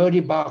me a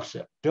dirty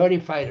boxer, dirty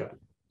fighter.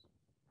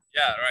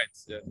 Yeah, right.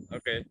 Yeah.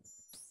 Okay.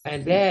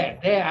 And there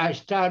I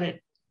started.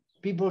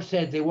 People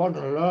said they want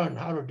to learn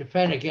how to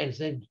defend against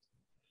them.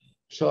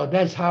 So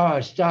that's how I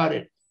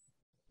started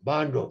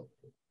Bando.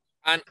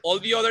 And all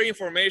the other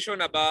information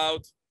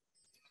about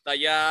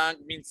Tayang,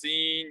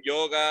 Minsin,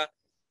 yoga,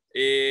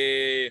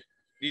 did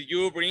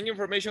you bring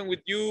information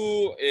with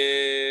you?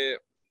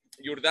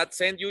 Your dad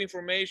sent you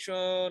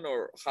information,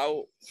 or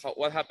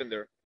what happened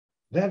there?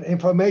 That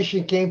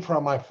information came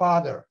from my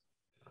father.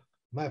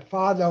 My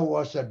father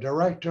was a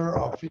director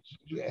of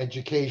physical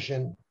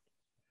education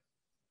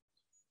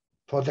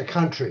for the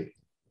country.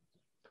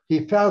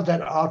 He felt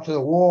that after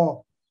the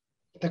war,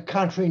 the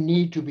country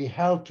need to be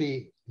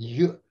healthy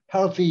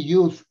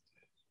youth.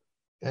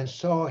 And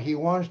so he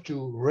wants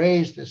to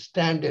raise the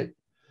standard.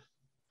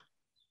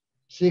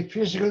 See,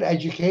 physical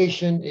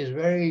education is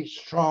very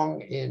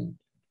strong in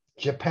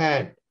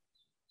Japan.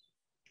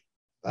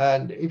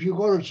 And if you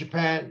go to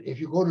Japan, if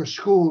you go to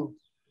school,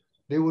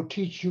 they will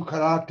teach you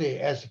karate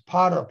as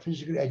part of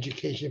physical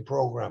education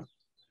program.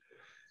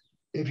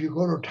 If you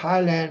go to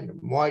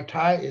Thailand, Muay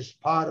Thai is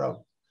part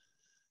of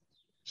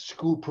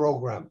school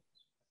program.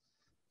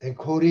 In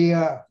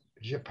Korea,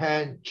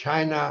 Japan,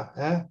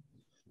 China,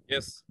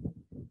 Yes.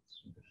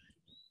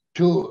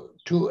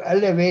 to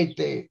elevate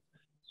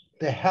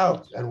the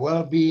health and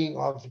well-being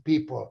of the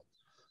people,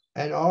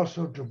 and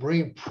also to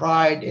bring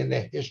pride in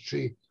their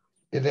history,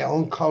 in their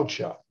own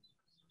culture.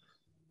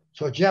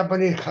 So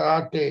Japanese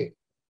karate,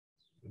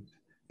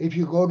 if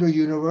you go to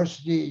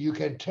university, you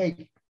can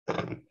take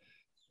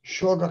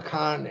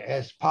Shotokan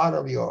as part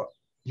of your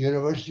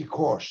university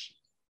course.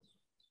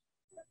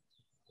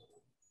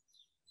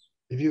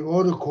 If you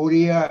go to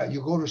Korea,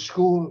 you go to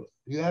school,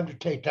 you have to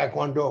take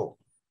Taekwondo.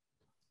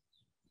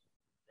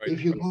 Right.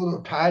 If you go to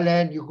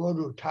Thailand, you go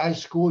to Thai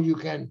school, you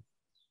can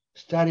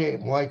study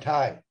Muay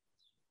Thai.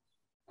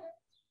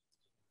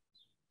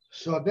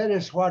 So that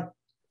is what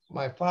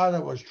my father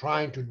was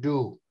trying to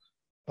do,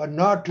 but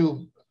not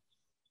to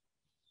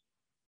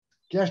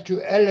just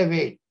to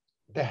elevate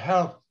the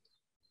health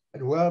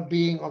and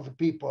well-being of the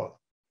people.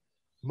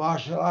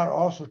 Martial art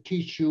also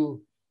teach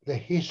you the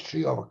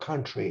history of a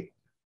country.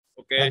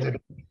 Okay.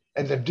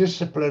 And the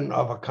discipline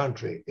of a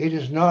country. It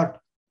is not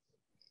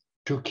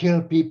to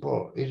kill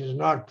people. It is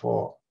not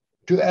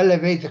to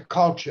elevate the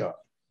culture.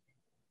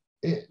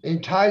 In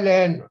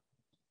Thailand,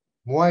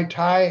 Muay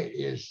Thai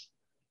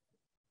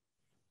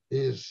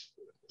is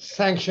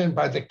sanctioned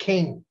by the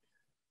king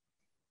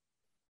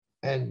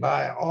and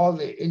by all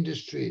the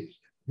industries,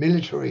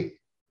 military,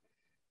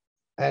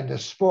 and the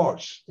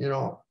sports,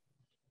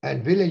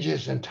 and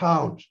villages and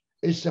towns.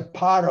 It's a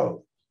part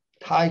of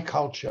Thai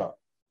culture.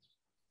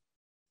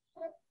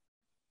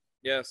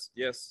 Yes,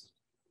 yes.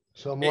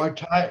 So Eh, Muay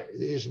Thai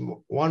is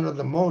one of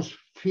the most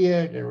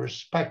feared and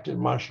respected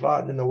martial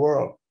art in the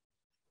world.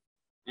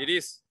 it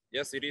is.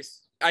 Yes, it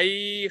is.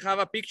 I have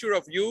a picture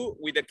of you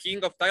with the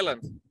King of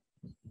Thailand.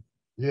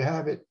 You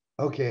have it?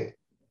 Okay.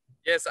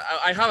 Yes,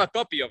 I have a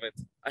copy of it.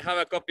 I have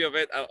a copy of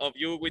it of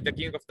you with the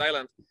King of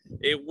Thailand.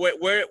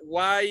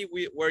 Why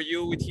were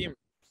you with him?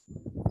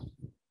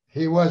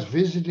 He was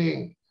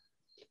visiting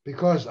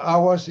because I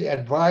was the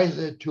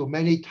advisor to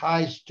many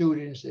Thai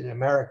students in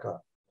America.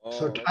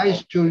 So Oh, Thai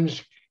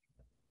students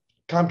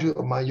come to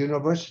my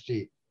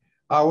university.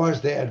 I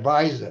was the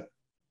advisor.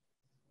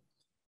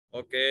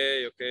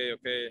 okay.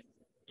 So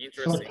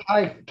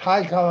Interesting. Thai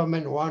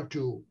government want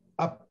to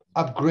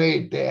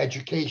upgrade their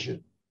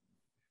education.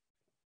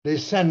 They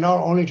send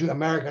not only to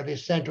America, they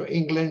send to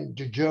England,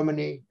 to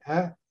Germany,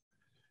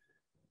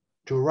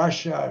 to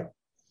Russia,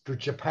 to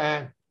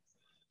Japan.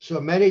 So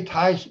many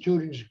Thai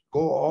students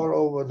go all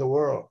over the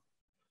world,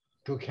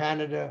 to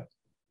Canada.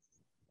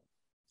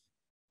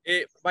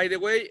 By the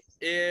way,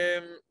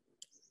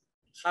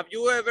 have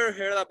you ever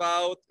heard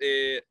about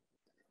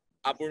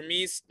a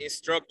Burmese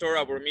instructor,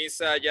 a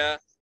Burmese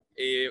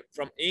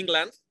from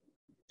England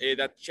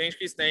that changed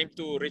his name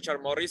to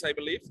Richard Morris, I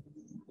believe?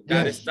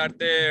 That Yes.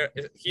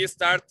 he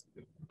started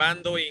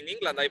Bando in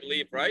England, I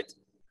believe, right?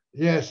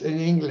 Yes, in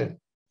England.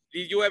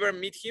 Did you ever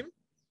meet him?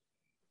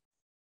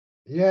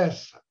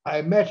 Yes,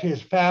 I met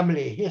his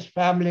family. His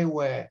family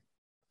were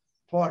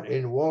fought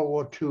in World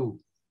War II.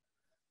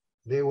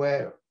 They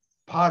were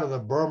part of the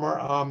Burma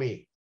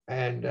army,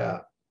 and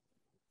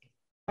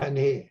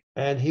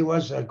he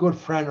was a good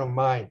friend of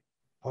mine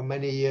for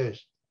many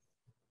years,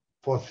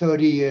 for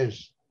 30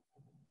 years.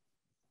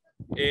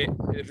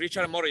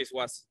 Richard Morris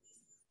was.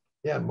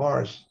 Yeah,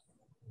 Morris.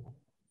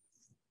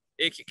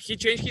 He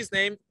changed his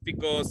name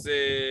because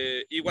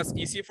it was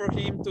easy for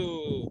him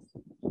to,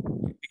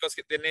 because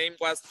the name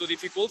was too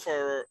difficult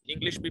for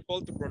English people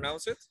to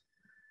pronounce it.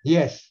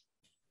 Yes.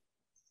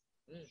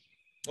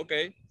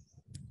 Okay.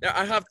 Yeah,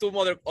 I have two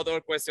other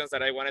questions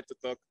that I wanted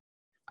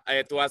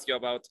to ask you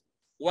about.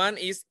 One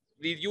is,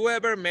 did you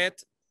ever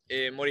met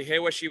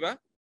Morihei Shiba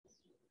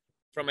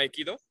from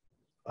Aikido?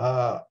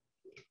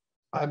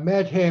 I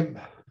met him.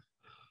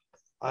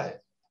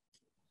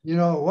 You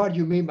know what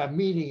you mean by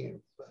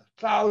meeting?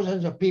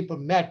 Thousands of people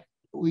met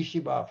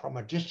Ueshiba from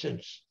a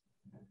distance.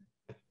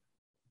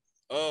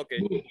 Oh,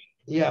 okay.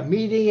 Yeah,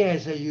 meeting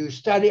is you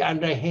study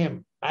under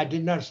him. I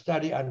did not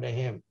study under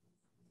him.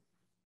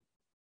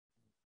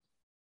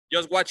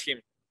 Just watch him.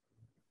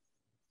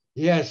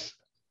 Yes,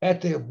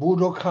 at the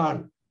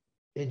Budokan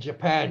in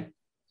Japan,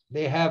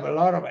 they have a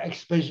lot of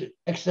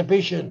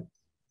exhibition.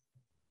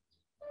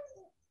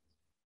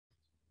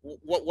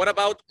 What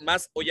about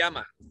Mas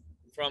Oyama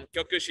from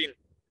Kyokushin?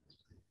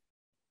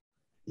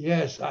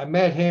 Yes, I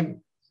met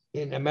him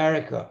in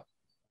America.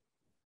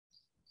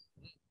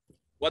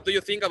 What do you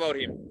think about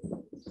him?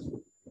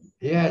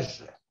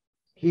 Yes,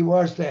 he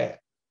was there.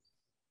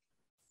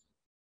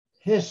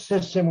 His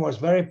system was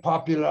very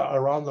popular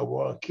around the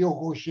world,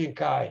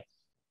 Kyokushinkai.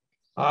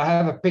 I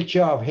have a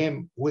picture of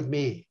him with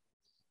me.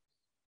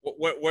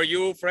 Were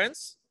you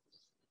friends?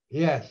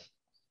 Yes.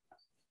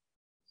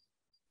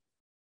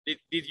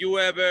 Did you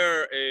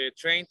ever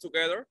train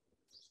together?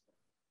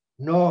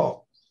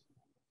 No,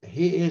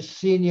 he is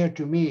senior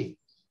to me.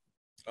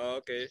 Oh,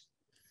 okay.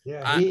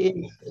 Yeah, he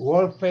is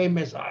world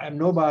famous. I am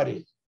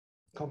nobody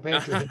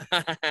compared to him.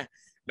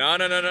 No.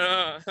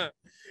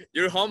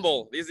 You're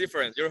humble. It's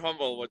different. You're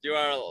humble, but you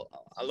are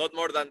a lot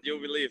more than you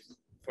believe,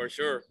 for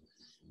sure.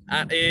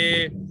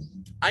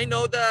 I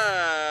know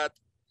that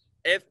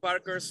Ed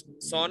Parker's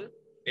son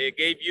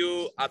gave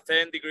you a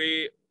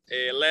 10-degree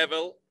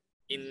level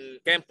in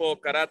Kempo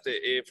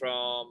Karate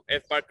from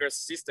Ed Parker's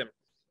system.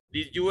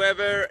 Did you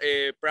ever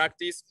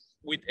practice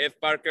with Ed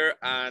Parker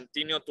and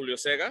Tino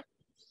Tuliosega?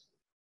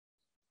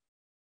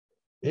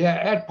 Yeah,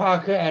 Ed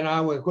Parker and I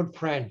were good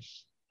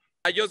friends.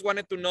 I just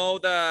wanted to know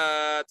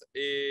that,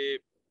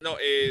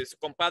 su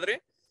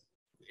compadre,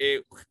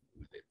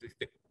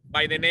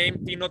 by the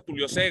name Tino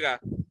Tuliosega,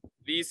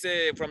 this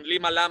from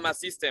Lima Lama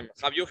system.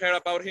 Have you heard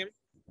about him?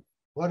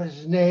 What is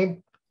his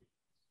name?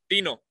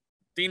 Tino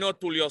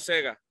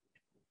Tuliosega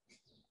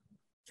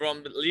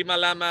from Lima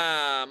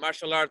Lama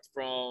martial arts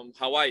from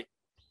Hawaii.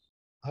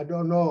 I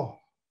don't know.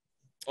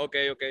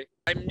 Okay.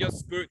 I'm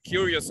just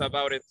curious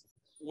about it.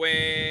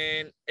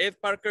 When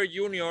Ed Parker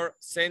Jr.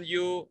 sent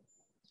you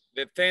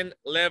the 10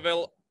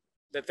 level,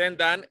 the 10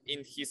 dan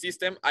in his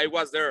system, I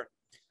was there.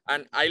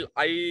 And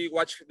I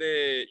watched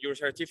your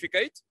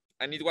certificate,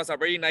 and it was a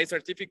very nice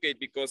certificate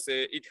because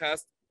it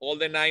has all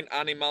the 9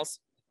 animals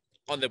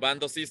on the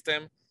Bando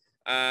system.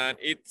 And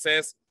it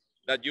says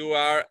that you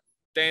are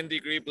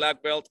 10-degree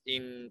black belt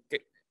in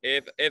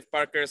Ed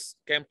Parker's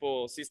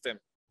Kempo system.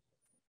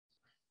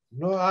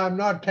 No, I'm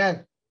not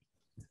 10th.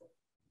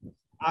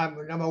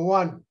 I'm number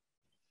 1.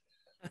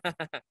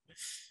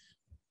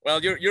 Well,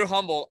 you're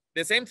humble.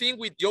 The same thing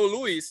with Joe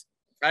Louis.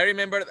 I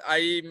remember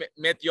I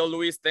met Joe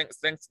Louis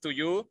thanks to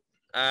you.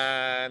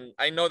 And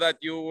I know that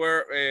you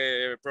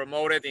were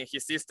promoted in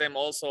his system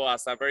also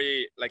as a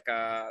very, like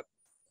a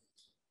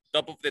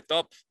top of the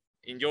top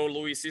in Joe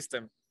Louis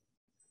system.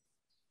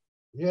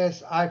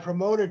 Yes, I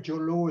promoted Joe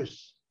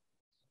Louis.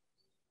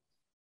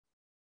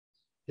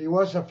 He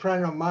was a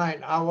friend of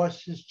mine. I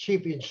was his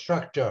chief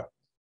instructor.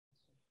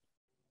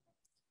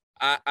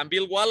 And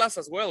Bill Wallace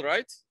as well,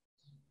 right?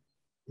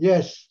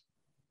 Yes.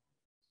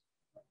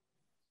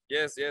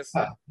 Yes, yes.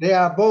 They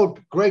are both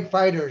great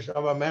fighters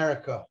of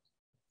America.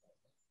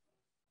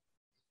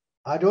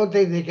 I don't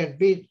think they can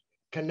beat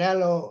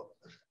Canelo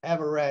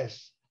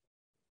Alvarez.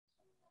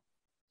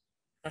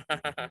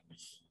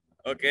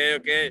 Okay,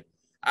 okay.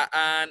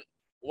 And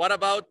what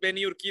about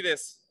Benny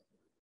Urquidez?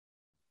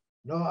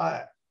 No,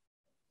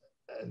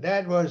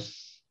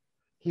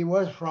 he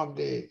was from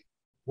the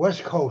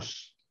West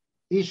Coast,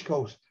 East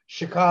Coast,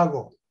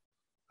 Chicago,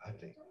 I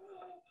think.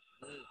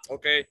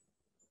 Okay.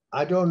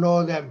 I don't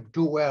know them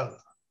too well.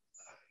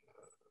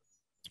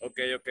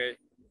 Okay, okay.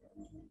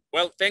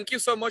 Well, thank you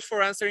so much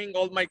for answering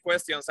all my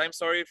questions. I'm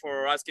sorry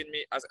for asking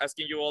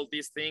you all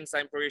these things.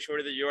 I'm pretty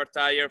sure that you are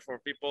tired for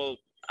people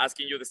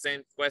asking you the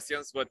same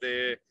questions, but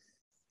it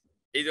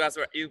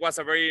was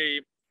a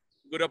very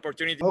good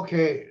opportunity.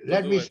 Okay,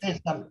 let me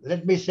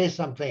say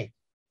something.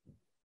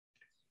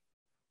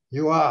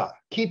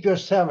 Keep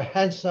yourself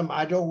handsome.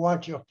 I don't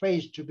want your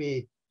face to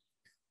be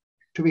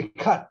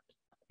cut,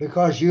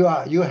 because you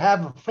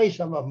have a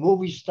face of a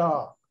movie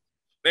star.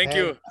 Thank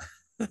you.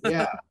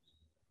 Yeah.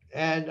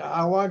 And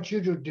I want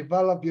you to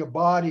develop your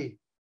body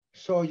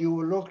so you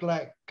will look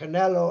like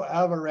Canelo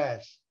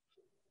Alvarez.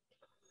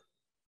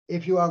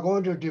 If you are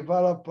going to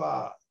develop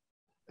a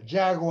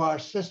Jaguar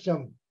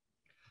system,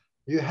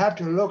 you have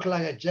to look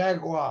like a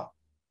Jaguar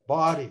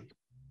body.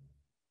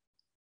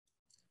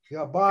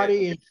 Your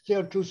body is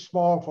still too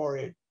small for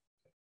it.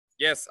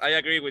 Yes, I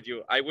agree with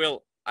you. I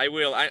will.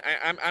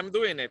 I'm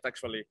doing it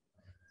actually.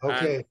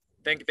 Okay.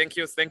 And thank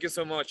you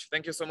so much.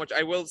 Thank you so much.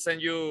 I will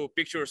send you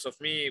pictures of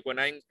me when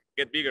I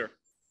get bigger.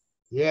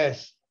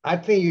 Yes, I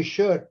think you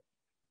should.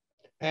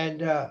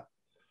 And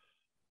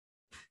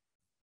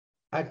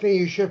I think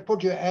you should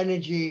put your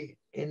energy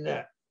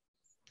in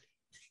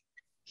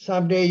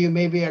someday you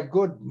may be a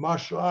good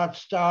martial arts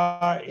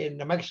star in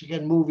the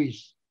Mexican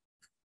movies.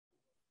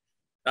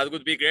 That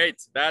would be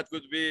great. That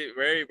would be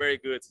very, very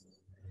good.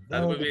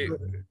 That would be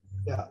good.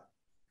 Yeah.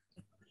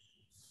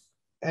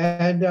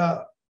 And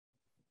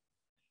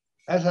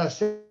as I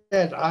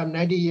said, I'm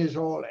 90 years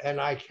old and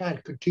I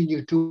can't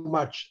continue too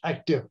much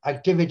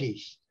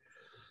activities.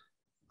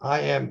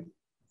 I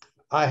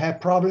have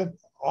problem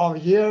of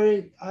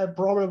hearing, I have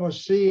problem of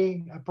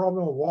seeing, a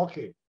problem of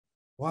walking.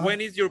 What?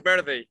 When is your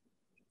birthday?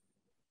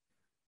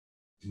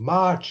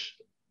 March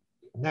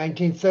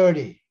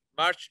 1930.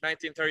 March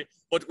 1930.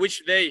 But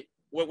which day?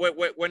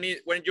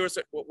 When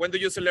do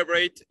you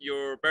celebrate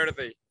your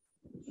birthday?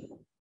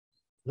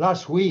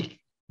 Last week.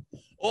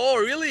 Oh,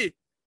 really?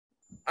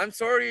 I'm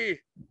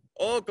sorry.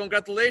 Oh,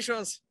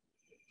 congratulations.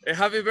 A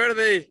happy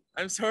birthday.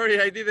 I'm sorry,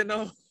 I didn't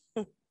know.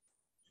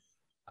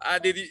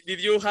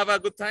 Did you have a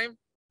good time?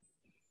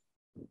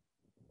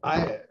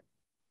 I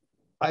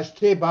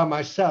stay by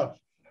myself.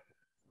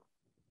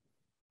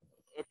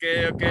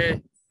 Okay,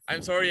 okay.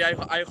 I'm sorry.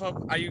 I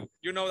hope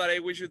you know that I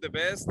wish you the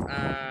best.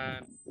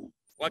 And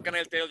what can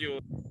I tell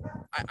you?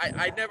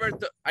 I never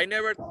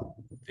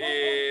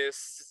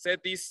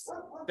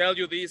tell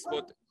you this,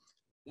 but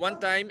one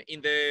time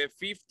in the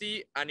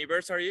 50th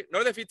anniversary,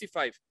 not the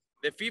 55,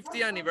 the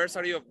 50th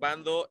anniversary of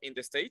Bando in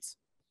the States,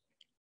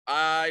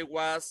 I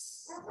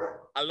was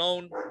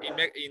alone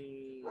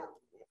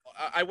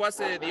I was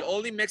the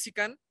only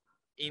Mexican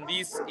in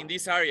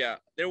this area.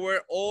 There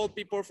were all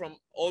people from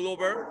all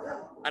over,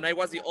 and I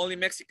was the only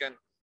Mexican.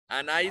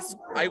 And I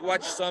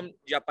watched some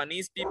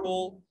Japanese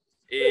people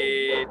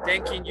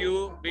thanking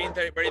you, being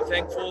very, very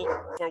thankful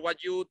for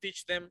what you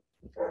teach them.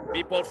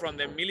 People from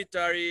the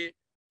military,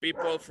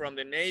 people from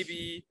the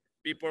Navy,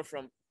 people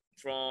from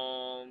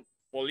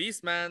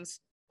policemen,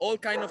 all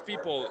kind of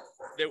people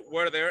that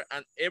were there,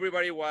 and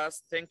everybody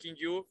was thanking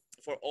you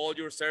for all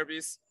your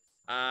service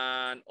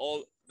and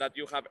all that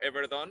you have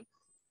ever done.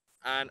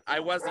 And I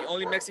was the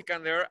only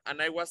Mexican there,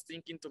 and I was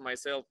thinking to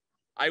myself,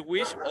 I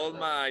wish all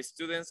my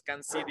students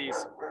can see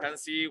this, can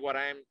see what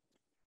I'm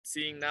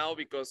seeing now,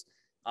 because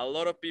a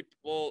lot of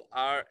people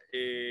are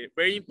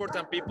very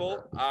important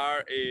people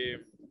are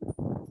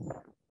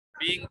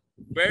being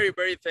very,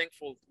 very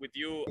thankful with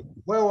you.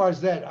 Where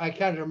was that? I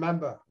can't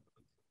remember.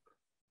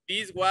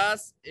 This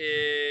was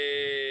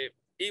it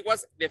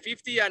was the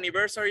 50th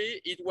anniversary.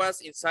 It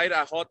was inside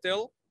a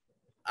hotel,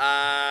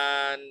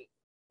 and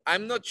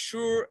I'm not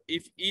sure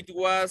if it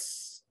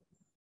was,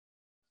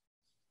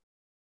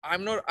 I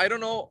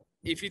don't know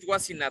if it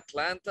was in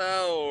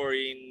Atlanta or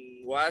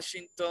in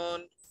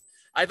Washington.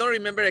 I don't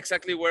remember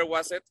exactly where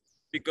was it,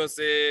 because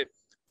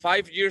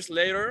 5 years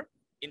later,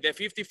 in the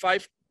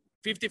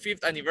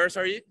 55th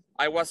anniversary,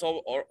 I was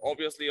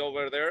obviously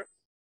over there,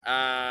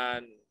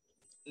 and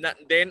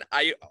then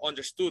I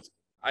understood.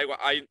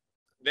 I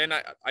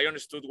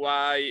understood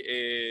why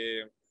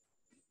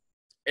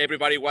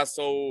everybody was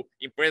so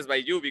impressed by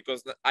you,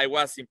 because I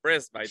was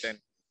impressed by then.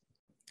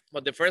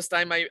 But the first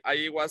time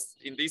I was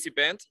in this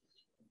event,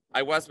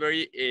 I was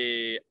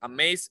very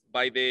amazed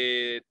by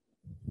the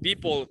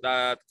people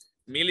that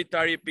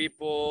military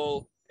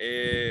people,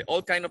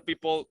 all kind of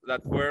people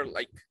that were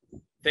like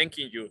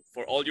thanking you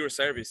for all your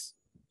service.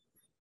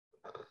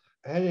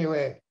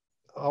 Anyway,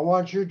 I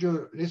want you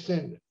to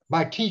listen.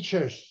 My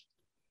teachers,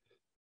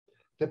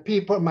 the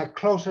people, my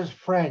closest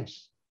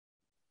friends,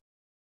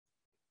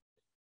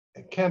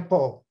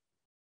 Kempo,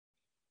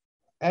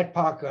 Ed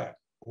Parker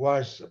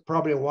was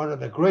probably one of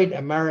the great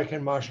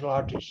American martial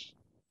artists.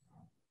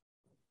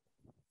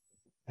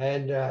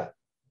 And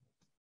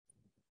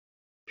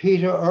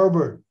Peter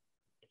Urban,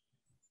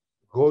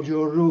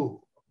 Goju Ryu,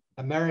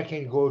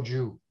 American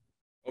Goju.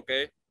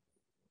 Okay.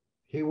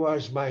 He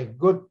was my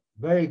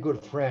very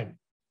good friend.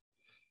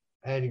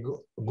 And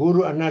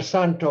Guru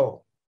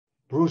Anasanto,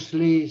 Bruce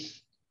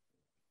Lee's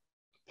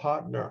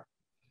partner.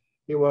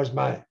 He was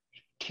my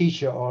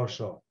teacher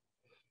also.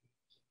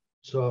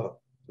 So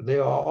they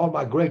are all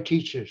my great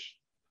teachers.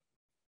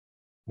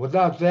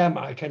 Without them,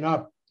 I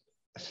cannot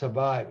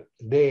survive.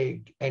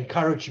 They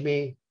encourage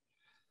me,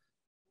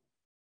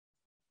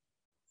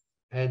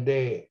 and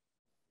they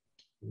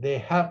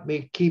help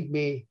me keep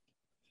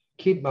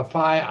my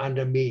fire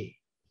under me.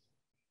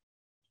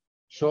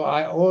 So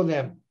I owe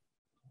them.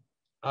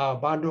 Our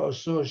Bando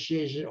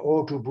Association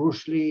owe to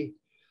Bruce Lee,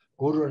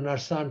 Guru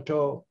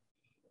Nasanto,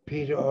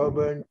 Peter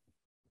Urban,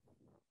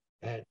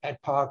 and Ed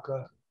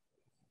Parker.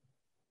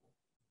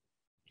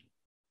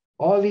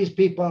 All these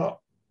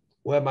people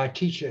were my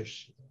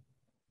teachers.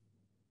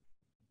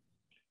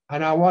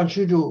 And I want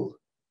you to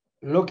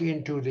look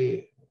into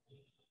the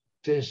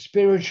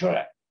spiritual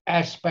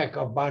aspect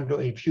of Bando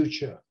in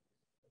future.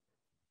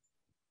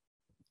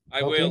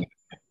 I will.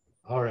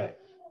 All right.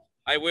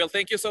 I will.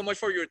 Thank you so much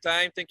for your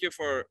time. Thank you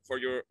for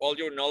all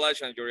your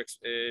knowledge and your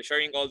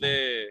sharing all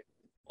the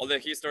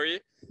history.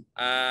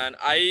 And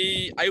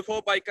I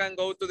hope I can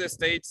go to the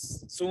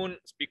States soon,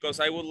 because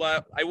I would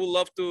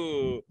love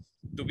to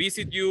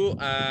visit you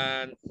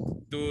and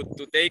to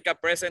take a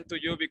present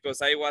to you,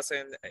 because I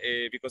wasn't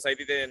because I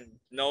didn't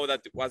know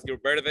that it was your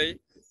birthday.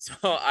 So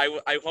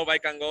I hope I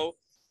can go.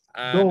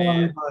 And, don't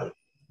worry about it.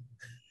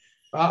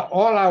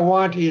 All I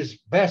want is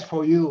best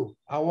for you.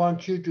 I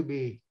want you to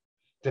be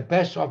the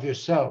best of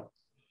yourself.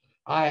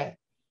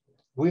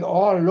 We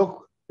all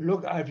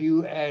look at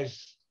you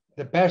as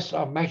the best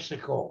of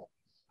Mexico.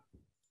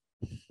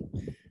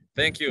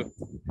 Thank you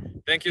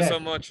so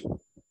much.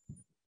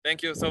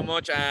 Thank you so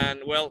much.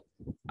 And well,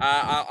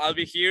 I'll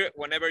be here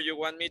whenever you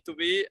want me to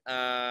be,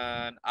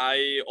 and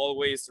I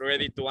always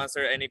ready to answer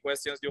any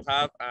questions you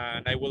have,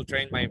 and I will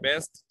train my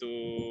best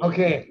to.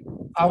 Okay,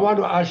 I want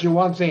to ask you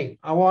one thing.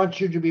 I want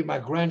you to be my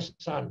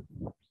grandson.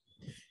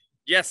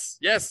 Yes.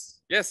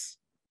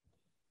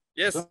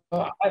 So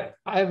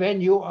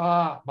when you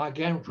are my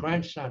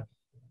grandson.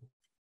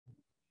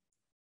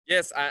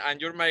 Yes, and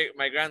you're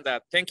my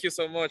granddad. Thank you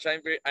so much.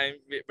 I'm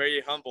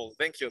very humble.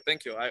 Thank you.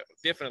 I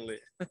definitely.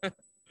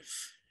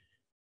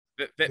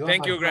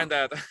 Thank you,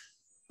 granddad.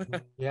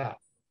 Yeah.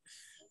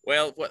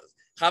 Well,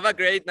 have a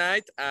great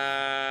night,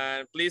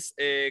 and please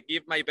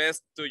give my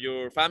best to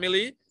your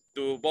family,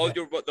 to both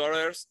your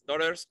daughters,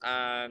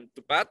 and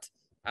to Pat.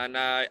 And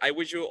I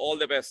wish you all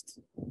the best.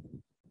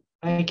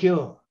 Thank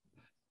you,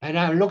 and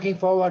I'm looking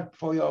forward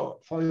for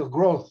your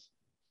growth.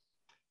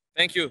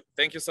 Thank you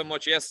so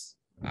much. Yes,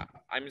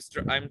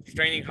 I'm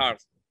training hard.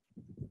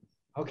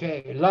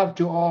 Okay, love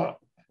to all.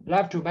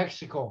 Love to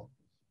Mexico.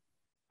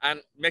 And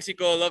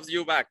Mexico loves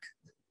you back.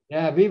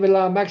 Yeah, viva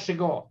la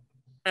Mexico.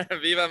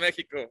 Viva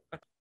Mexico.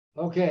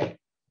 Okay.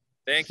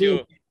 Thank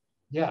you.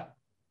 Yeah.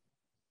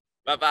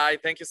 Bye-bye.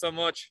 Thank you so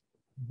much.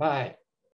 Bye.